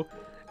this'll do.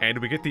 And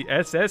we get the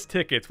SS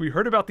tickets. We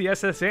heard about the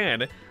SS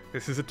Anne.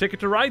 This is a ticket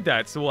to ride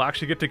that, so we'll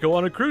actually get to go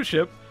on a cruise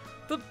ship.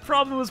 The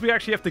problem is we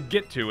actually have to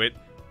get to it,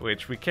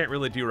 which we can't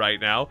really do right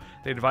now.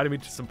 They invited me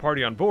to some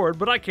party on board,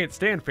 but I can't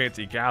stand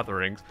fancy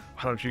gatherings.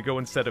 Why don't you go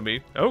instead of me?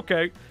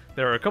 Okay,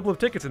 there are a couple of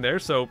tickets in there,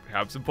 so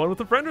have some fun with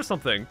a friend or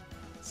something.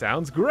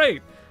 Sounds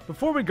great.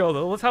 Before we go,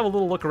 though, let's have a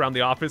little look around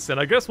the office, and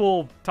I guess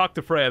we'll talk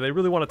to Freya. They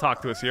really want to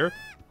talk to us here.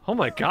 Oh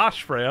my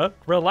gosh, Freya.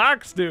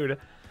 Relax, dude.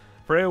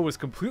 Freya was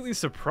completely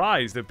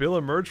surprised that Bill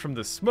emerged from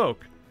the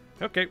smoke.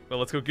 Okay, well,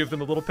 let's go give them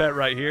a little pet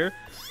right here.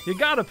 You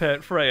got a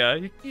pet,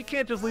 Freya. You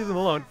can't just leave them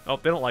alone. Oh,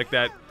 they don't like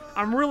that.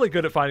 I'm really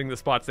good at finding the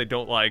spots they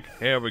don't like.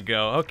 There we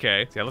go.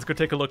 Okay, so yeah, let's go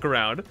take a look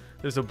around.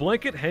 There's a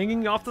blanket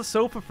hanging off the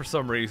sofa for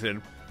some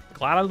reason.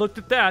 Glad I looked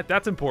at that.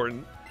 That's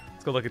important.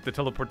 Let's go look at the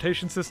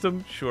teleportation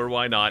system. Sure,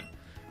 why not?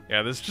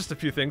 Yeah, there's just a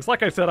few things.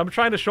 Like I said, I'm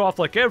trying to show off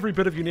like every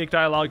bit of unique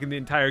dialogue in the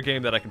entire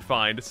game that I can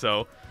find,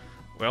 so...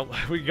 Well,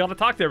 we gotta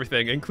talk to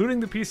everything, including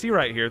the PC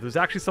right here. There's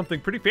actually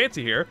something pretty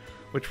fancy here.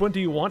 Which one do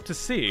you want to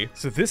see?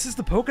 So this is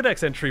the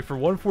Pokedex entry for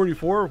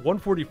 144,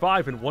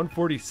 145, and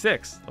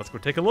 146. Let's go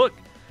take a look.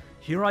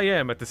 Here I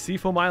am at the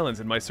Seafoam Islands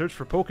in my search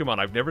for Pokemon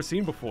I've never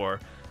seen before.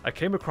 I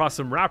came across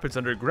some rapids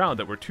underground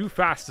that were too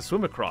fast to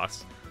swim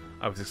across.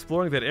 I was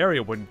exploring that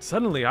area when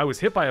suddenly I was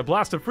hit by a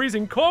blast of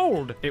freezing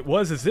cold. It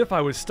was as if I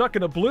was stuck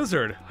in a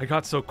blizzard. I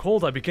got so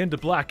cold I began to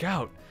black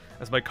out.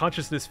 As my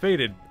consciousness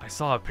faded, I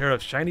saw a pair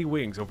of shiny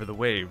wings over the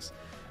waves.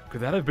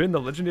 Could that have been the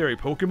legendary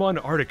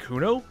Pokemon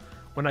Articuno?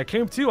 When I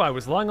came to, I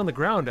was lying on the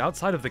ground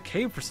outside of the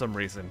cave for some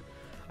reason.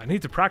 I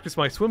need to practice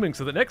my swimming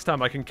so that next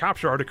time I can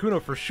capture Articuno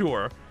for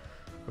sure.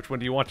 Which one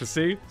do you want to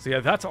see? So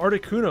yeah, that's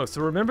Articuno, so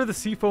remember the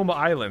Seafoam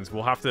Islands.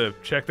 We'll have to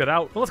check that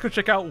out. But let's go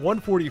check out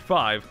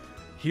 145.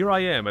 Here I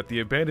am at the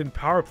abandoned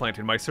power plant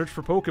in my search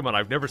for Pokemon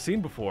I've never seen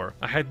before.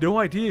 I had no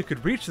idea you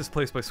could reach this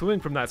place by swimming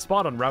from that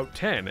spot on Route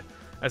 10.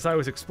 As I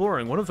was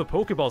exploring, one of the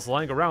Pokeballs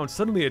lying around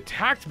suddenly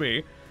attacked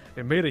me.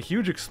 It made a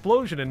huge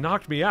explosion and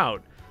knocked me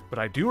out. But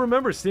I do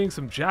remember seeing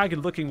some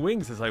jagged-looking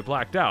wings as I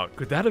blacked out.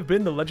 Could that have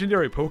been the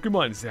legendary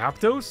Pokemon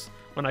Zapdos?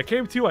 When I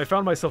came to, I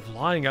found myself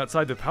lying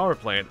outside the power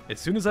plant. As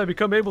soon as I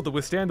become able to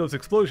withstand those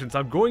explosions,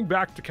 I'm going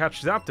back to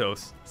catch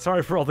Zapdos.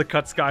 Sorry for all the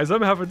cuts, guys.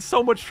 I'm having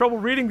so much trouble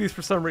reading these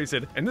for some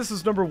reason. And this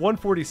is number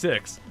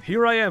 146.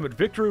 Here I am at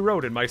Victory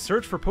Road in my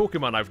search for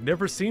Pokemon I've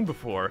never seen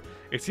before.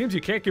 It seems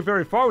you can't get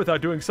very far without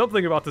doing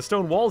something about the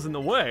stone walls in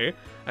the way.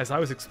 As I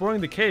was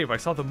exploring the cave, I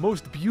saw the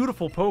most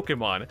beautiful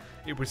Pokemon.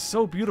 It was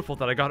so beautiful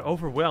that I got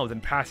overwhelmed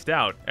and passed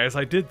out. As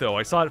I did though,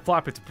 I saw it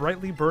flap its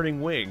brightly burning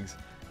wings.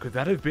 Could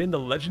that have been the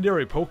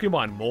legendary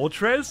Pokemon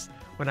Moltres?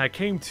 When I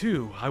came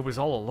to, I was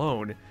all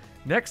alone.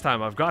 Next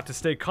time, I've got to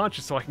stay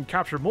conscious so I can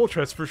capture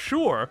Moltres for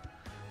sure.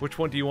 Which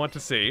one do you want to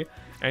see?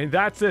 And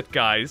that's it,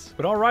 guys.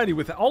 But alrighty,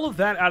 with all of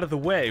that out of the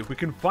way, we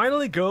can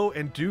finally go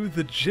and do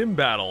the gym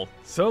battle.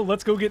 So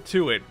let's go get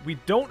to it. We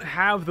don't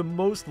have the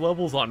most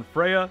levels on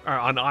Freya, or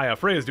on Aya.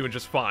 Freya's doing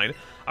just fine.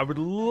 I would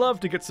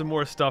love to get some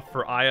more stuff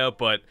for Aya,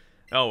 but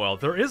oh well.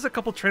 There is a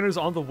couple trainers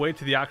on the way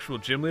to the actual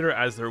gym leader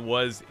as there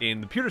was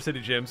in the Pewter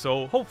City gym,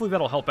 so hopefully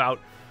that'll help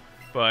out.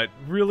 But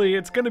really,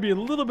 it's going to be a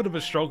little bit of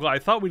a struggle. I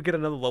thought we'd get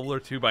another level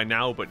or two by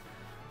now, but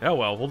oh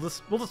well, we'll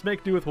just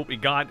make do with what we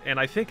got, and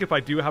I think if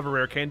I do have a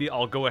rare candy,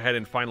 I'll go ahead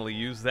and finally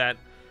use that.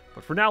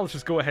 But for now, let's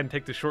just go ahead and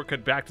take the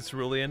shortcut back to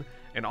Cerulean,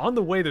 and on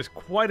the way, there's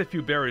quite a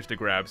few berries to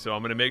grab, so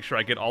I'm going to make sure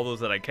I get all those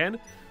that I can.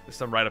 There's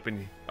some right up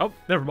in... Oh,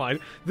 never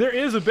mind. There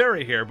is a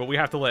berry here, but we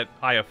have to let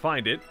Aya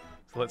find it.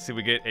 So let's see,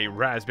 we get a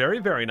raspberry,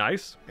 very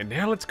nice. And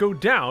now let's go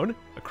down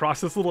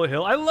across this little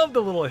hill. I love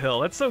the little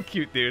hill, that's so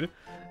cute, dude.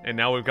 And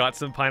now we've got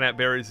some pineapple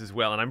berries as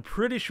well, and I'm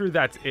pretty sure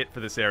that's it for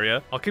this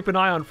area. I'll keep an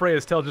eye on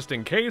Freya's tail just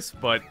in case,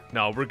 but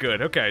no, we're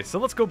good. Okay, so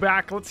let's go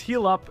back, let's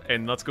heal up,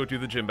 and let's go do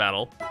the gym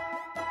battle.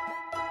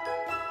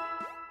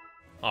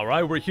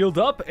 Alright, we're healed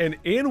up, and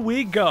in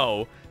we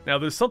go. Now,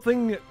 there's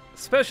something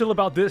special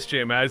about this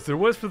gym, as there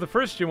was for the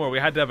first gym where we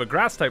had to have a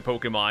grass-type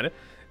Pokemon.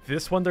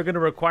 This one, they're going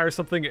to require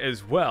something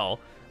as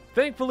well.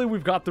 Thankfully,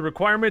 we've got the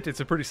requirement. It's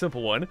a pretty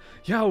simple one.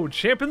 Yo,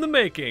 champ in the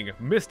making!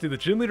 Misty, the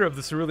gym leader of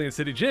the Cerulean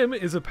City Gym,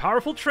 is a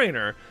powerful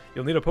trainer.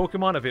 You'll need a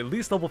Pokemon of at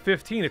least level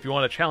 15 if you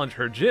want to challenge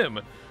her gym.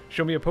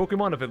 Show me a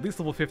Pokemon of at least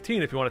level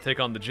 15 if you want to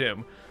take on the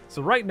gym.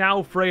 So right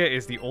now, Freya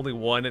is the only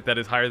one that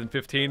is higher than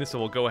 15, so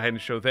we'll go ahead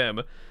and show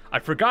them. I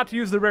forgot to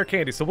use the rare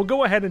candy, so we'll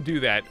go ahead and do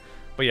that.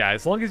 But yeah,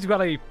 as long as you've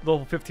got a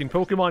level 15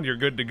 Pokemon, you're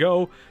good to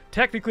go.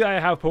 Technically, I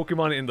have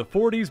Pokemon in the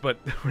 40s, but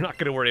we're not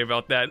going to worry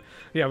about that.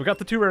 Yeah, we got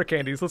the 2 rare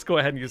candies. Let's go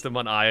ahead and use them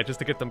on Aya just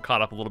to get them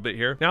caught up a little bit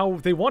here. Now,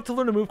 they want to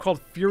learn a move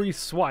called Fury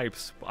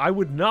Swipes. I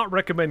would not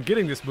recommend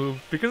getting this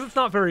move because it's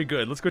not very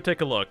good. Let's go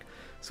take a look.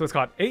 So it's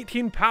got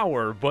 18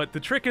 power, but the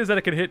trick is that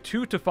it can hit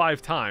 2 to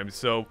 5 times.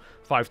 So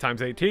 5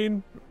 times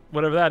 18,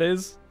 whatever that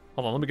is.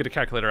 Hold on, let me get a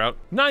calculator out.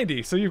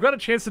 90, so you've got a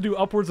chance to do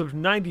upwards of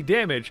 90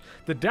 damage.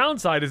 The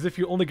downside is if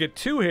you only get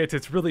 2 hits,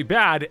 it's really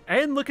bad,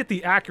 and look at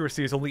the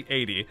accuracy is only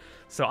 80.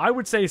 So I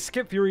would say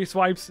skip Fury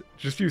Swipes,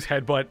 just use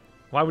Headbutt.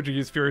 Why would you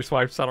use Fury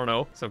Swipes? I don't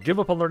know. So give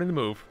up on learning the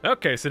move.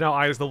 Okay, so now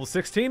Aya's level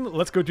 16.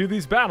 Let's go do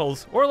these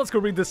battles, or let's go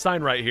read this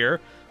sign right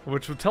here,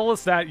 which will tell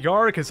us that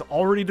Yarg has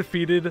already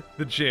defeated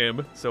the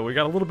gym. So we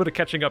got a little bit of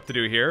catching up to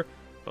do here.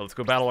 But let's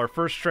go battle our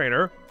first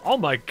trainer. Oh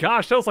my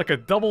gosh, that was like a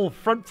double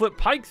front flip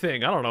pike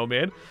thing. I don't know,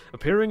 man.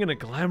 Appearing in a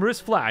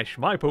glamorous flash,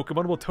 my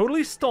Pokemon will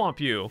totally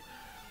stomp you.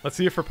 Let's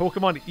see if our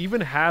Pokemon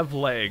even have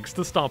legs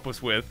to stomp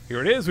us with.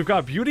 Here it is. We've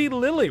got Beauty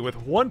Lily with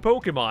one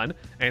Pokemon,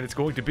 and it's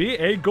going to be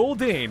a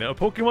Goldeen, a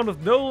Pokemon with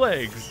no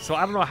legs. So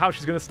I don't know how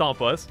she's going to stomp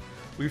us.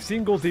 We've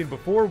seen Goldeen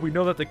before. We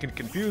know that they can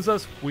confuse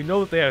us. We know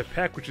that they have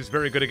Peck, which is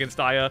very good against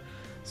Aya.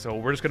 So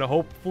we're just going to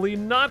hopefully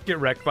not get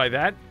wrecked by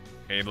that.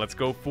 And let's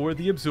go for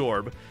the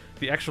Absorb.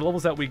 The extra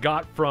levels that we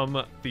got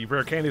from the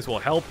rare candies will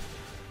help.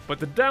 But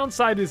the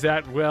downside is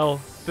that, well,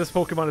 this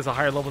Pokemon is a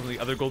higher level than the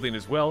other Goldeen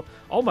as well.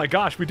 Oh my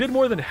gosh, we did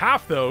more than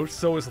half though,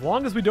 so as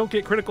long as we don't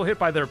get critical hit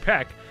by their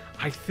Peck,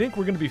 I think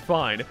we're going to be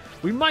fine.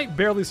 We might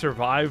barely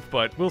survive,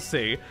 but we'll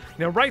see.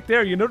 Now right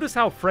there, you notice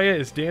how Freya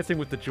is dancing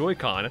with the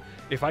Joy-Con.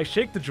 If I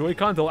shake the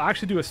Joy-Con, they'll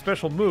actually do a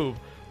special move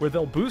where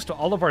they'll boost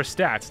all of our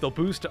stats. They'll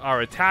boost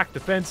our attack,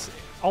 defense,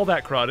 all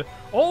that crud.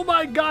 Oh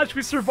my gosh,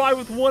 we survived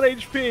with 1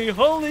 HP.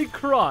 Holy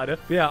crud.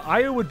 Yeah,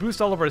 Aya would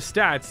boost all of our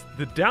stats.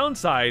 The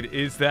downside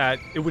is that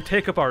it would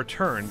take up our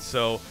turn,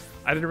 so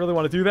I didn't really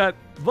want to do that.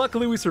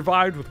 Luckily, we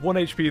survived with 1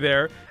 HP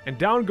there, and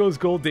down goes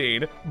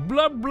Goldeen.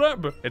 Blub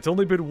blub. It's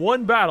only been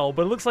one battle,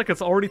 but it looks like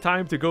it's already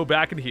time to go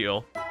back and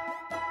heal.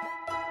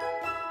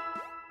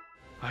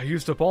 I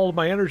used up all of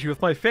my energy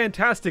with my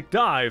fantastic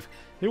dive.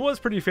 It was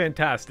pretty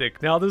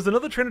fantastic. Now, there's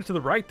another trainer to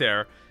the right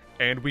there,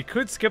 and we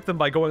could skip them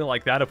by going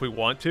like that if we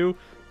want to,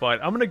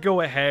 but I'm going to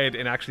go ahead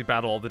and actually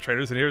battle all the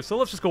trainers in here, so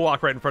let's just go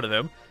walk right in front of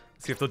them.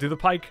 See if they'll do the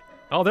pike.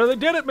 Oh, there they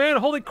did it, man!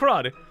 Holy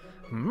crud!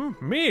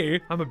 Me?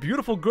 I'm a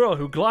beautiful girl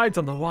who glides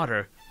on the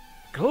water.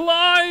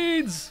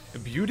 Glides!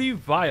 Beauty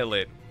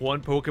Violet.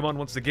 One Pokemon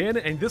once again,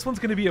 and this one's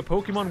going to be a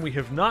Pokemon we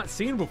have not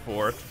seen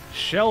before,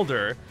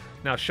 Shelder.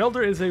 Now,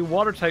 Shelder is a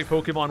Water-type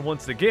Pokemon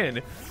once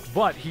again,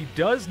 but he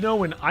does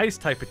know an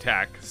Ice-type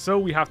attack, so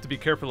we have to be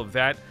careful of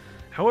that.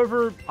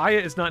 However, Aya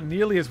is not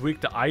nearly as weak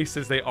to Ice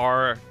as they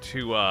are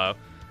to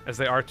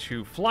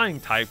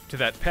Flying-type, to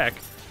that Peck,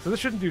 so this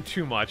shouldn't do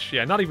too much.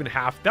 Yeah, not even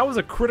half. That was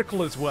a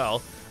critical as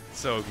well,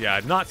 so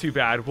yeah, not too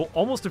bad. We'll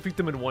almost defeat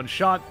them in one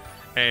shot,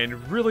 and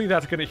really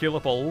that's going to heal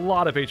up a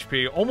lot of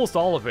HP, almost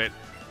all of it.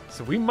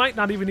 So we might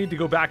not even need to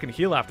go back and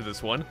heal after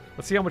this one.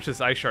 Let's see how much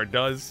this Ice Shard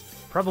does.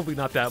 Probably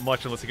not that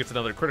much unless it gets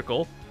another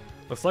critical.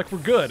 Looks like we're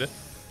good.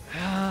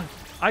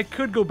 I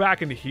could go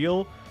back and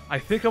heal. I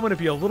think I'm going to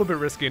be a little bit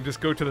risky and just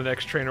go to the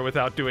next trainer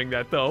without doing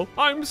that, though.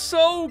 I'm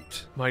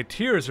soaked! My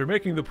tears are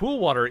making the pool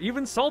water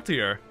even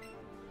saltier.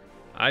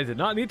 I did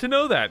not need to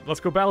know that. Let's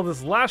go battle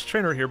this last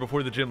trainer here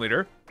before the gym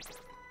leader.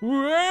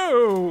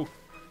 Whoa!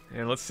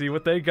 And let's see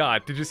what they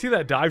got. Did you see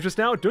that dive just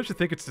now? Don't you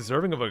think it's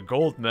deserving of a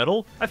gold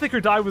medal? I think her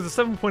dive was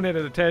a 7.8 out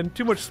of 10.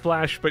 Too much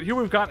splash, but here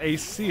we've got a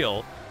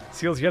Seal.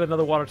 Seal's yet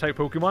another Water-type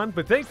Pokemon,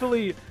 but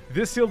thankfully,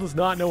 this Seal does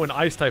not know an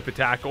Ice-type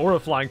attack or a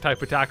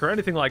Flying-type attack or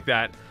anything like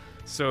that.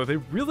 So they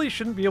really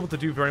shouldn't be able to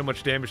do very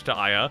much damage to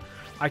Aya.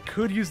 I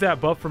could use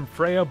that buff from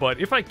Freya, but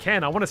if I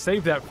can, I want to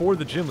save that for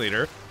the gym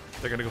leader.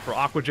 They're going to go for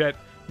Aqua Jet.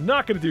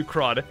 Not going to do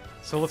Crud.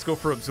 So let's go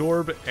for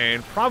Absorb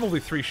and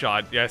probably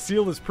 3-shot. Yeah,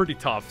 Seal is pretty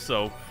tough,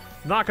 so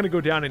not going to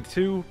go down in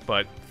 2,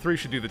 but 3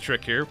 should do the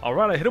trick here. All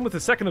right, I hit him with the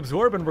second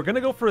Absorb, and we're going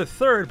to go for a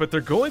third, but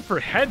they're going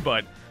for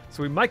Headbutt.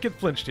 So we might get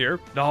flinched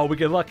here. No, we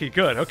get lucky.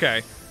 Good.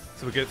 Okay.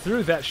 So we get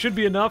through. That should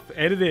be enough,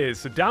 and it is.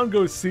 So down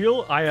goes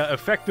Seal. Aya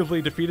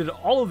effectively defeated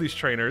all of these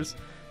trainers.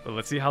 But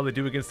let's see how they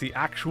do against the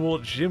actual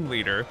gym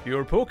leader.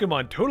 Your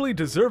Pokemon totally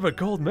deserve a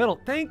gold medal.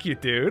 Thank you,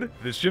 dude.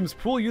 This gym's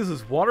pool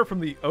uses water from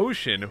the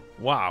ocean.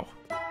 Wow.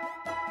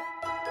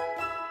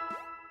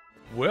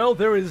 Well,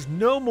 there is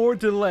no more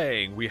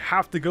delaying. We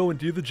have to go and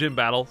do the gym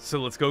battle, so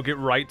let's go get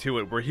right to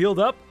it. We're healed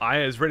up.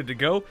 Aya is ready to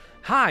go.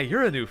 Hi,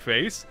 you're a new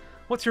face.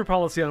 What's your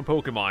policy on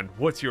Pokemon?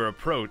 What's your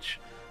approach?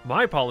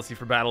 My policy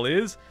for battle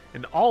is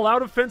an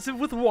all-out offensive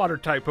with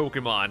Water-type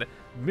Pokemon.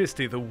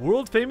 Misty, the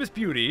world-famous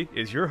beauty,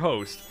 is your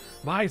host.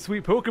 My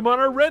sweet Pokemon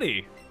are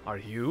ready. Are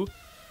you?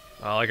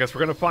 Well, I guess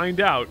we're going to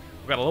find out.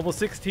 We've got a level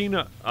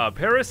 16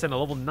 Paris and a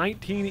level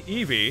 19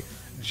 Eevee.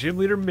 Gym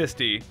leader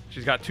Misty.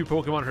 She's got 2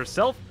 Pokemon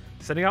herself,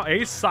 sending out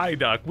a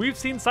Psyduck. We've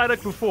seen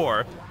Psyduck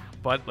before,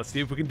 but let's see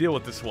if we can deal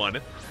with this one.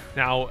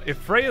 Now, if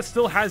Freya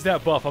still has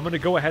that buff, I'm going to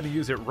go ahead and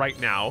use it right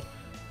now,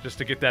 just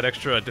to get that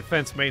extra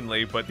defense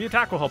mainly, but the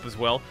attack will help as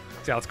well.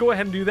 So yeah, let's go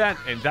ahead and do that,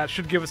 and that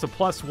should give us a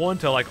 +1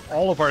 to like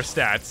all of our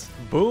stats.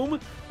 Boom!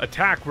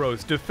 Attack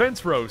rose,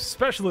 defense rose,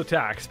 special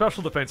attack,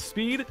 special defense,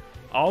 speed.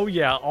 Oh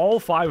yeah, all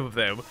 5 of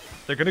them.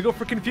 They're gonna go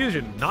for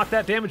confusion. Not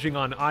that damaging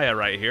on Aya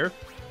right here.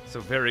 So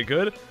very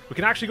good. We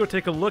can actually go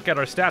take a look at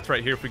our stats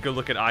right here if we go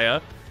look at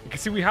Aya. You can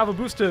see we have a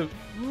boost to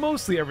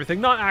mostly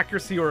everything, not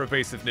accuracy or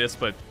evasiveness,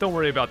 but don't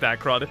worry about that,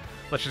 crud.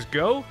 Let's just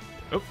go.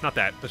 Oh, not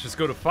that. Let's just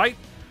go to fight.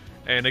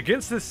 And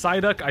against this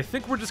Psyduck, I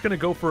think we're just going to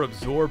go for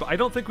Absorb. I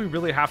don't think we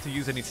really have to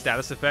use any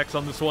status effects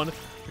on this one,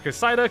 because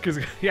Psyduck is,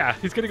 yeah,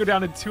 he's going to go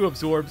down in 2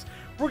 Absorbs.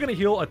 We're going to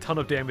heal a ton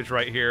of damage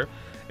right here.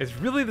 It's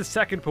really the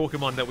second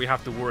Pokemon that we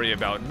have to worry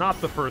about, not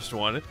the first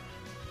one.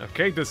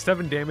 Okay, does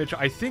 7 damage.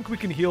 I think we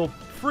can heal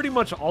pretty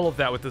much all of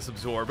that with this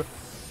Absorb.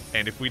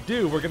 And if we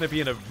do, we're going to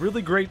be in a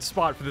really great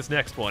spot for this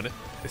next one,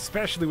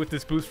 especially with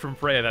this boost from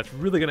Freya. That's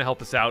really going to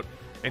help us out.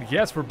 And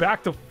yes, we're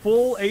back to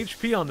full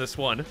HP on this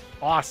one.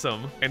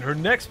 Awesome. And her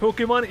next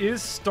Pokemon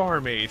is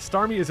Starmie.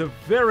 Starmie is a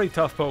very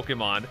tough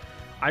Pokemon.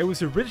 I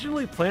was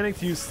originally planning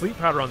to use Sleep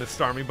Powder on this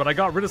Starmie, but I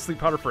got rid of Sleep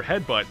Powder for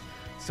Headbutt.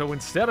 So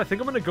instead, I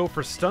think I'm going to go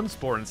for Stun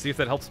Spore and see if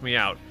that helps me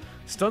out.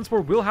 Stun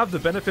Spore will have the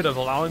benefit of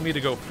allowing me to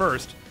go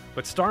first,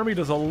 but Starmie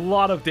does a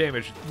lot of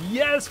damage.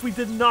 Yes, we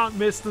did not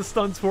miss the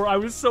Stun Spore. I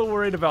was so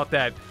worried about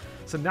that.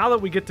 So now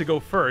that we get to go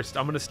first,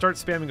 I'm going to start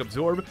spamming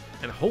Absorb,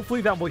 and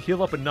hopefully that will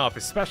heal up enough,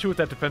 especially with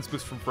that defense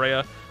boost from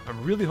Freya.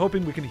 I'm really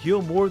hoping we can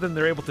heal more than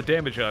they're able to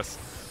damage us.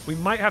 We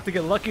might have to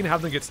get lucky and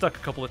have them get stuck a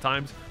couple of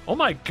times. Oh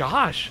my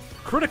gosh!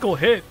 Critical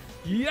hit!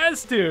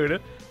 Yes,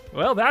 dude!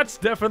 Well, that's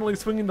definitely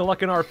swinging the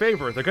luck in our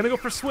favor. They're going to go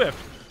for Swift.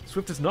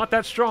 Swift is not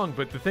that strong,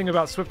 but the thing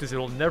about Swift is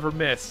it'll never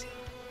miss.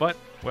 But,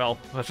 well,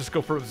 let's just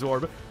go for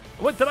Absorb.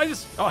 What, did I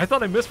just... Oh, I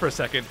thought I missed for a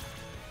second.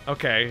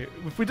 Okay,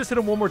 if we just hit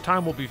him one more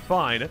time, we'll be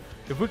fine.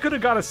 If we could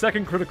have got a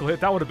second critical hit,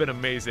 that would have been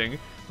amazing.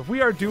 But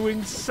we are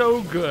doing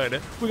so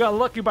good. We got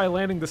lucky by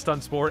landing the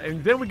Stun Spore,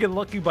 and then we get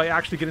lucky by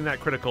actually getting that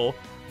critical.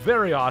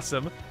 Very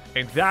awesome.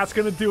 And that's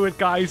going to do it,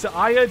 guys.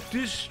 Aya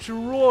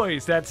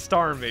destroys that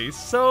Starmie.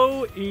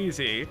 So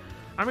easy.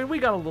 I mean, we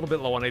got a little bit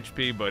low on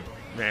HP, but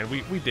man,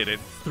 we did it.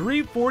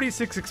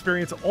 346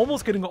 experience,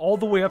 almost getting all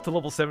the way up to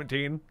level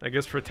 17. I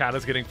guess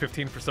Rattata's getting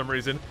 15 for some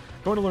reason.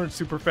 Going to learn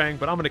Super Fang,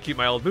 but I'm going to keep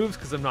my old moves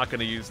because I'm not going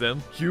to use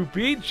them. You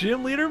beat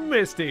Gym Leader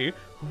Misty.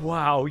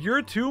 Wow,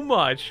 you're too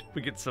much.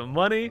 We get some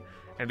money,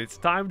 and it's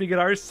time to get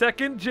our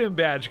second gym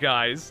badge,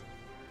 guys.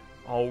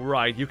 All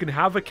right, you can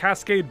have a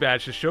Cascade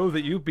badge to show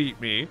that you beat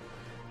me.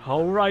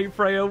 All right,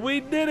 Freya, we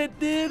did it,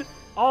 dude.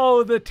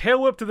 Oh, the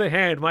tail whip to the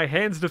hand. My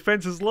hand's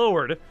defense is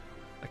lowered.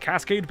 A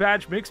Cascade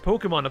badge makes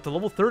Pokemon up to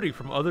level 30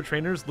 from other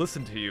trainers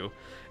listen to you.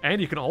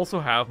 And you can also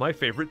have my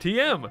favorite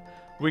TM.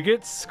 We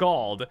get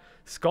Scald.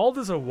 Scald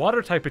is a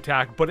water type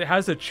attack, but it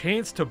has a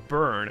chance to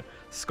burn.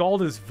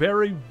 Scald is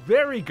very,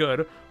 very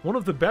good. One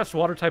of the best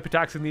water type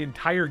attacks in the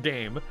entire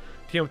game.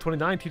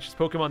 TM29 teaches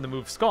Pokemon the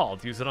move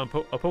Scald. Use it on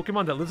a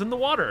Pokemon that lives in the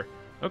water.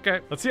 Okay,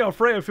 let's see how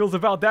Freya feels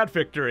about that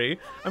victory.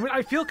 I mean,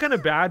 I feel kind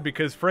of bad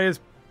because Freya's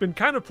been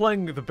kind of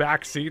playing the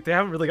back seat. They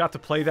haven't really got to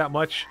play that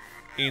much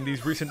in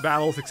these recent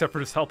battles, except for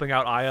just helping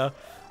out Aya.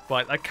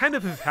 But I kind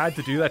of have had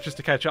to do that just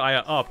to catch Aya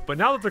up. But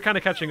now that they're kind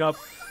of catching up,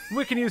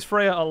 we can use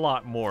Freya a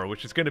lot more,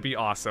 which is going to be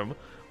awesome.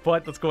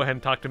 But let's go ahead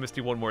and talk to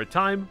Misty one more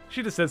time.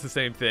 She just says the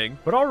same thing.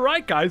 But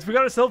alright guys, we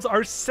got ourselves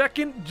our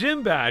second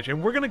gym badge,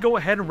 and we're going to go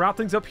ahead and wrap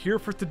things up here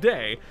for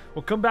today.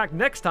 We'll come back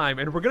next time,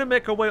 and we're going to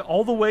make our way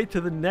all the way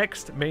to the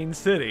next main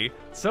city.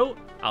 So,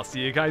 I'll see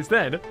you guys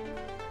then.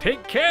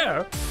 Take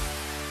care!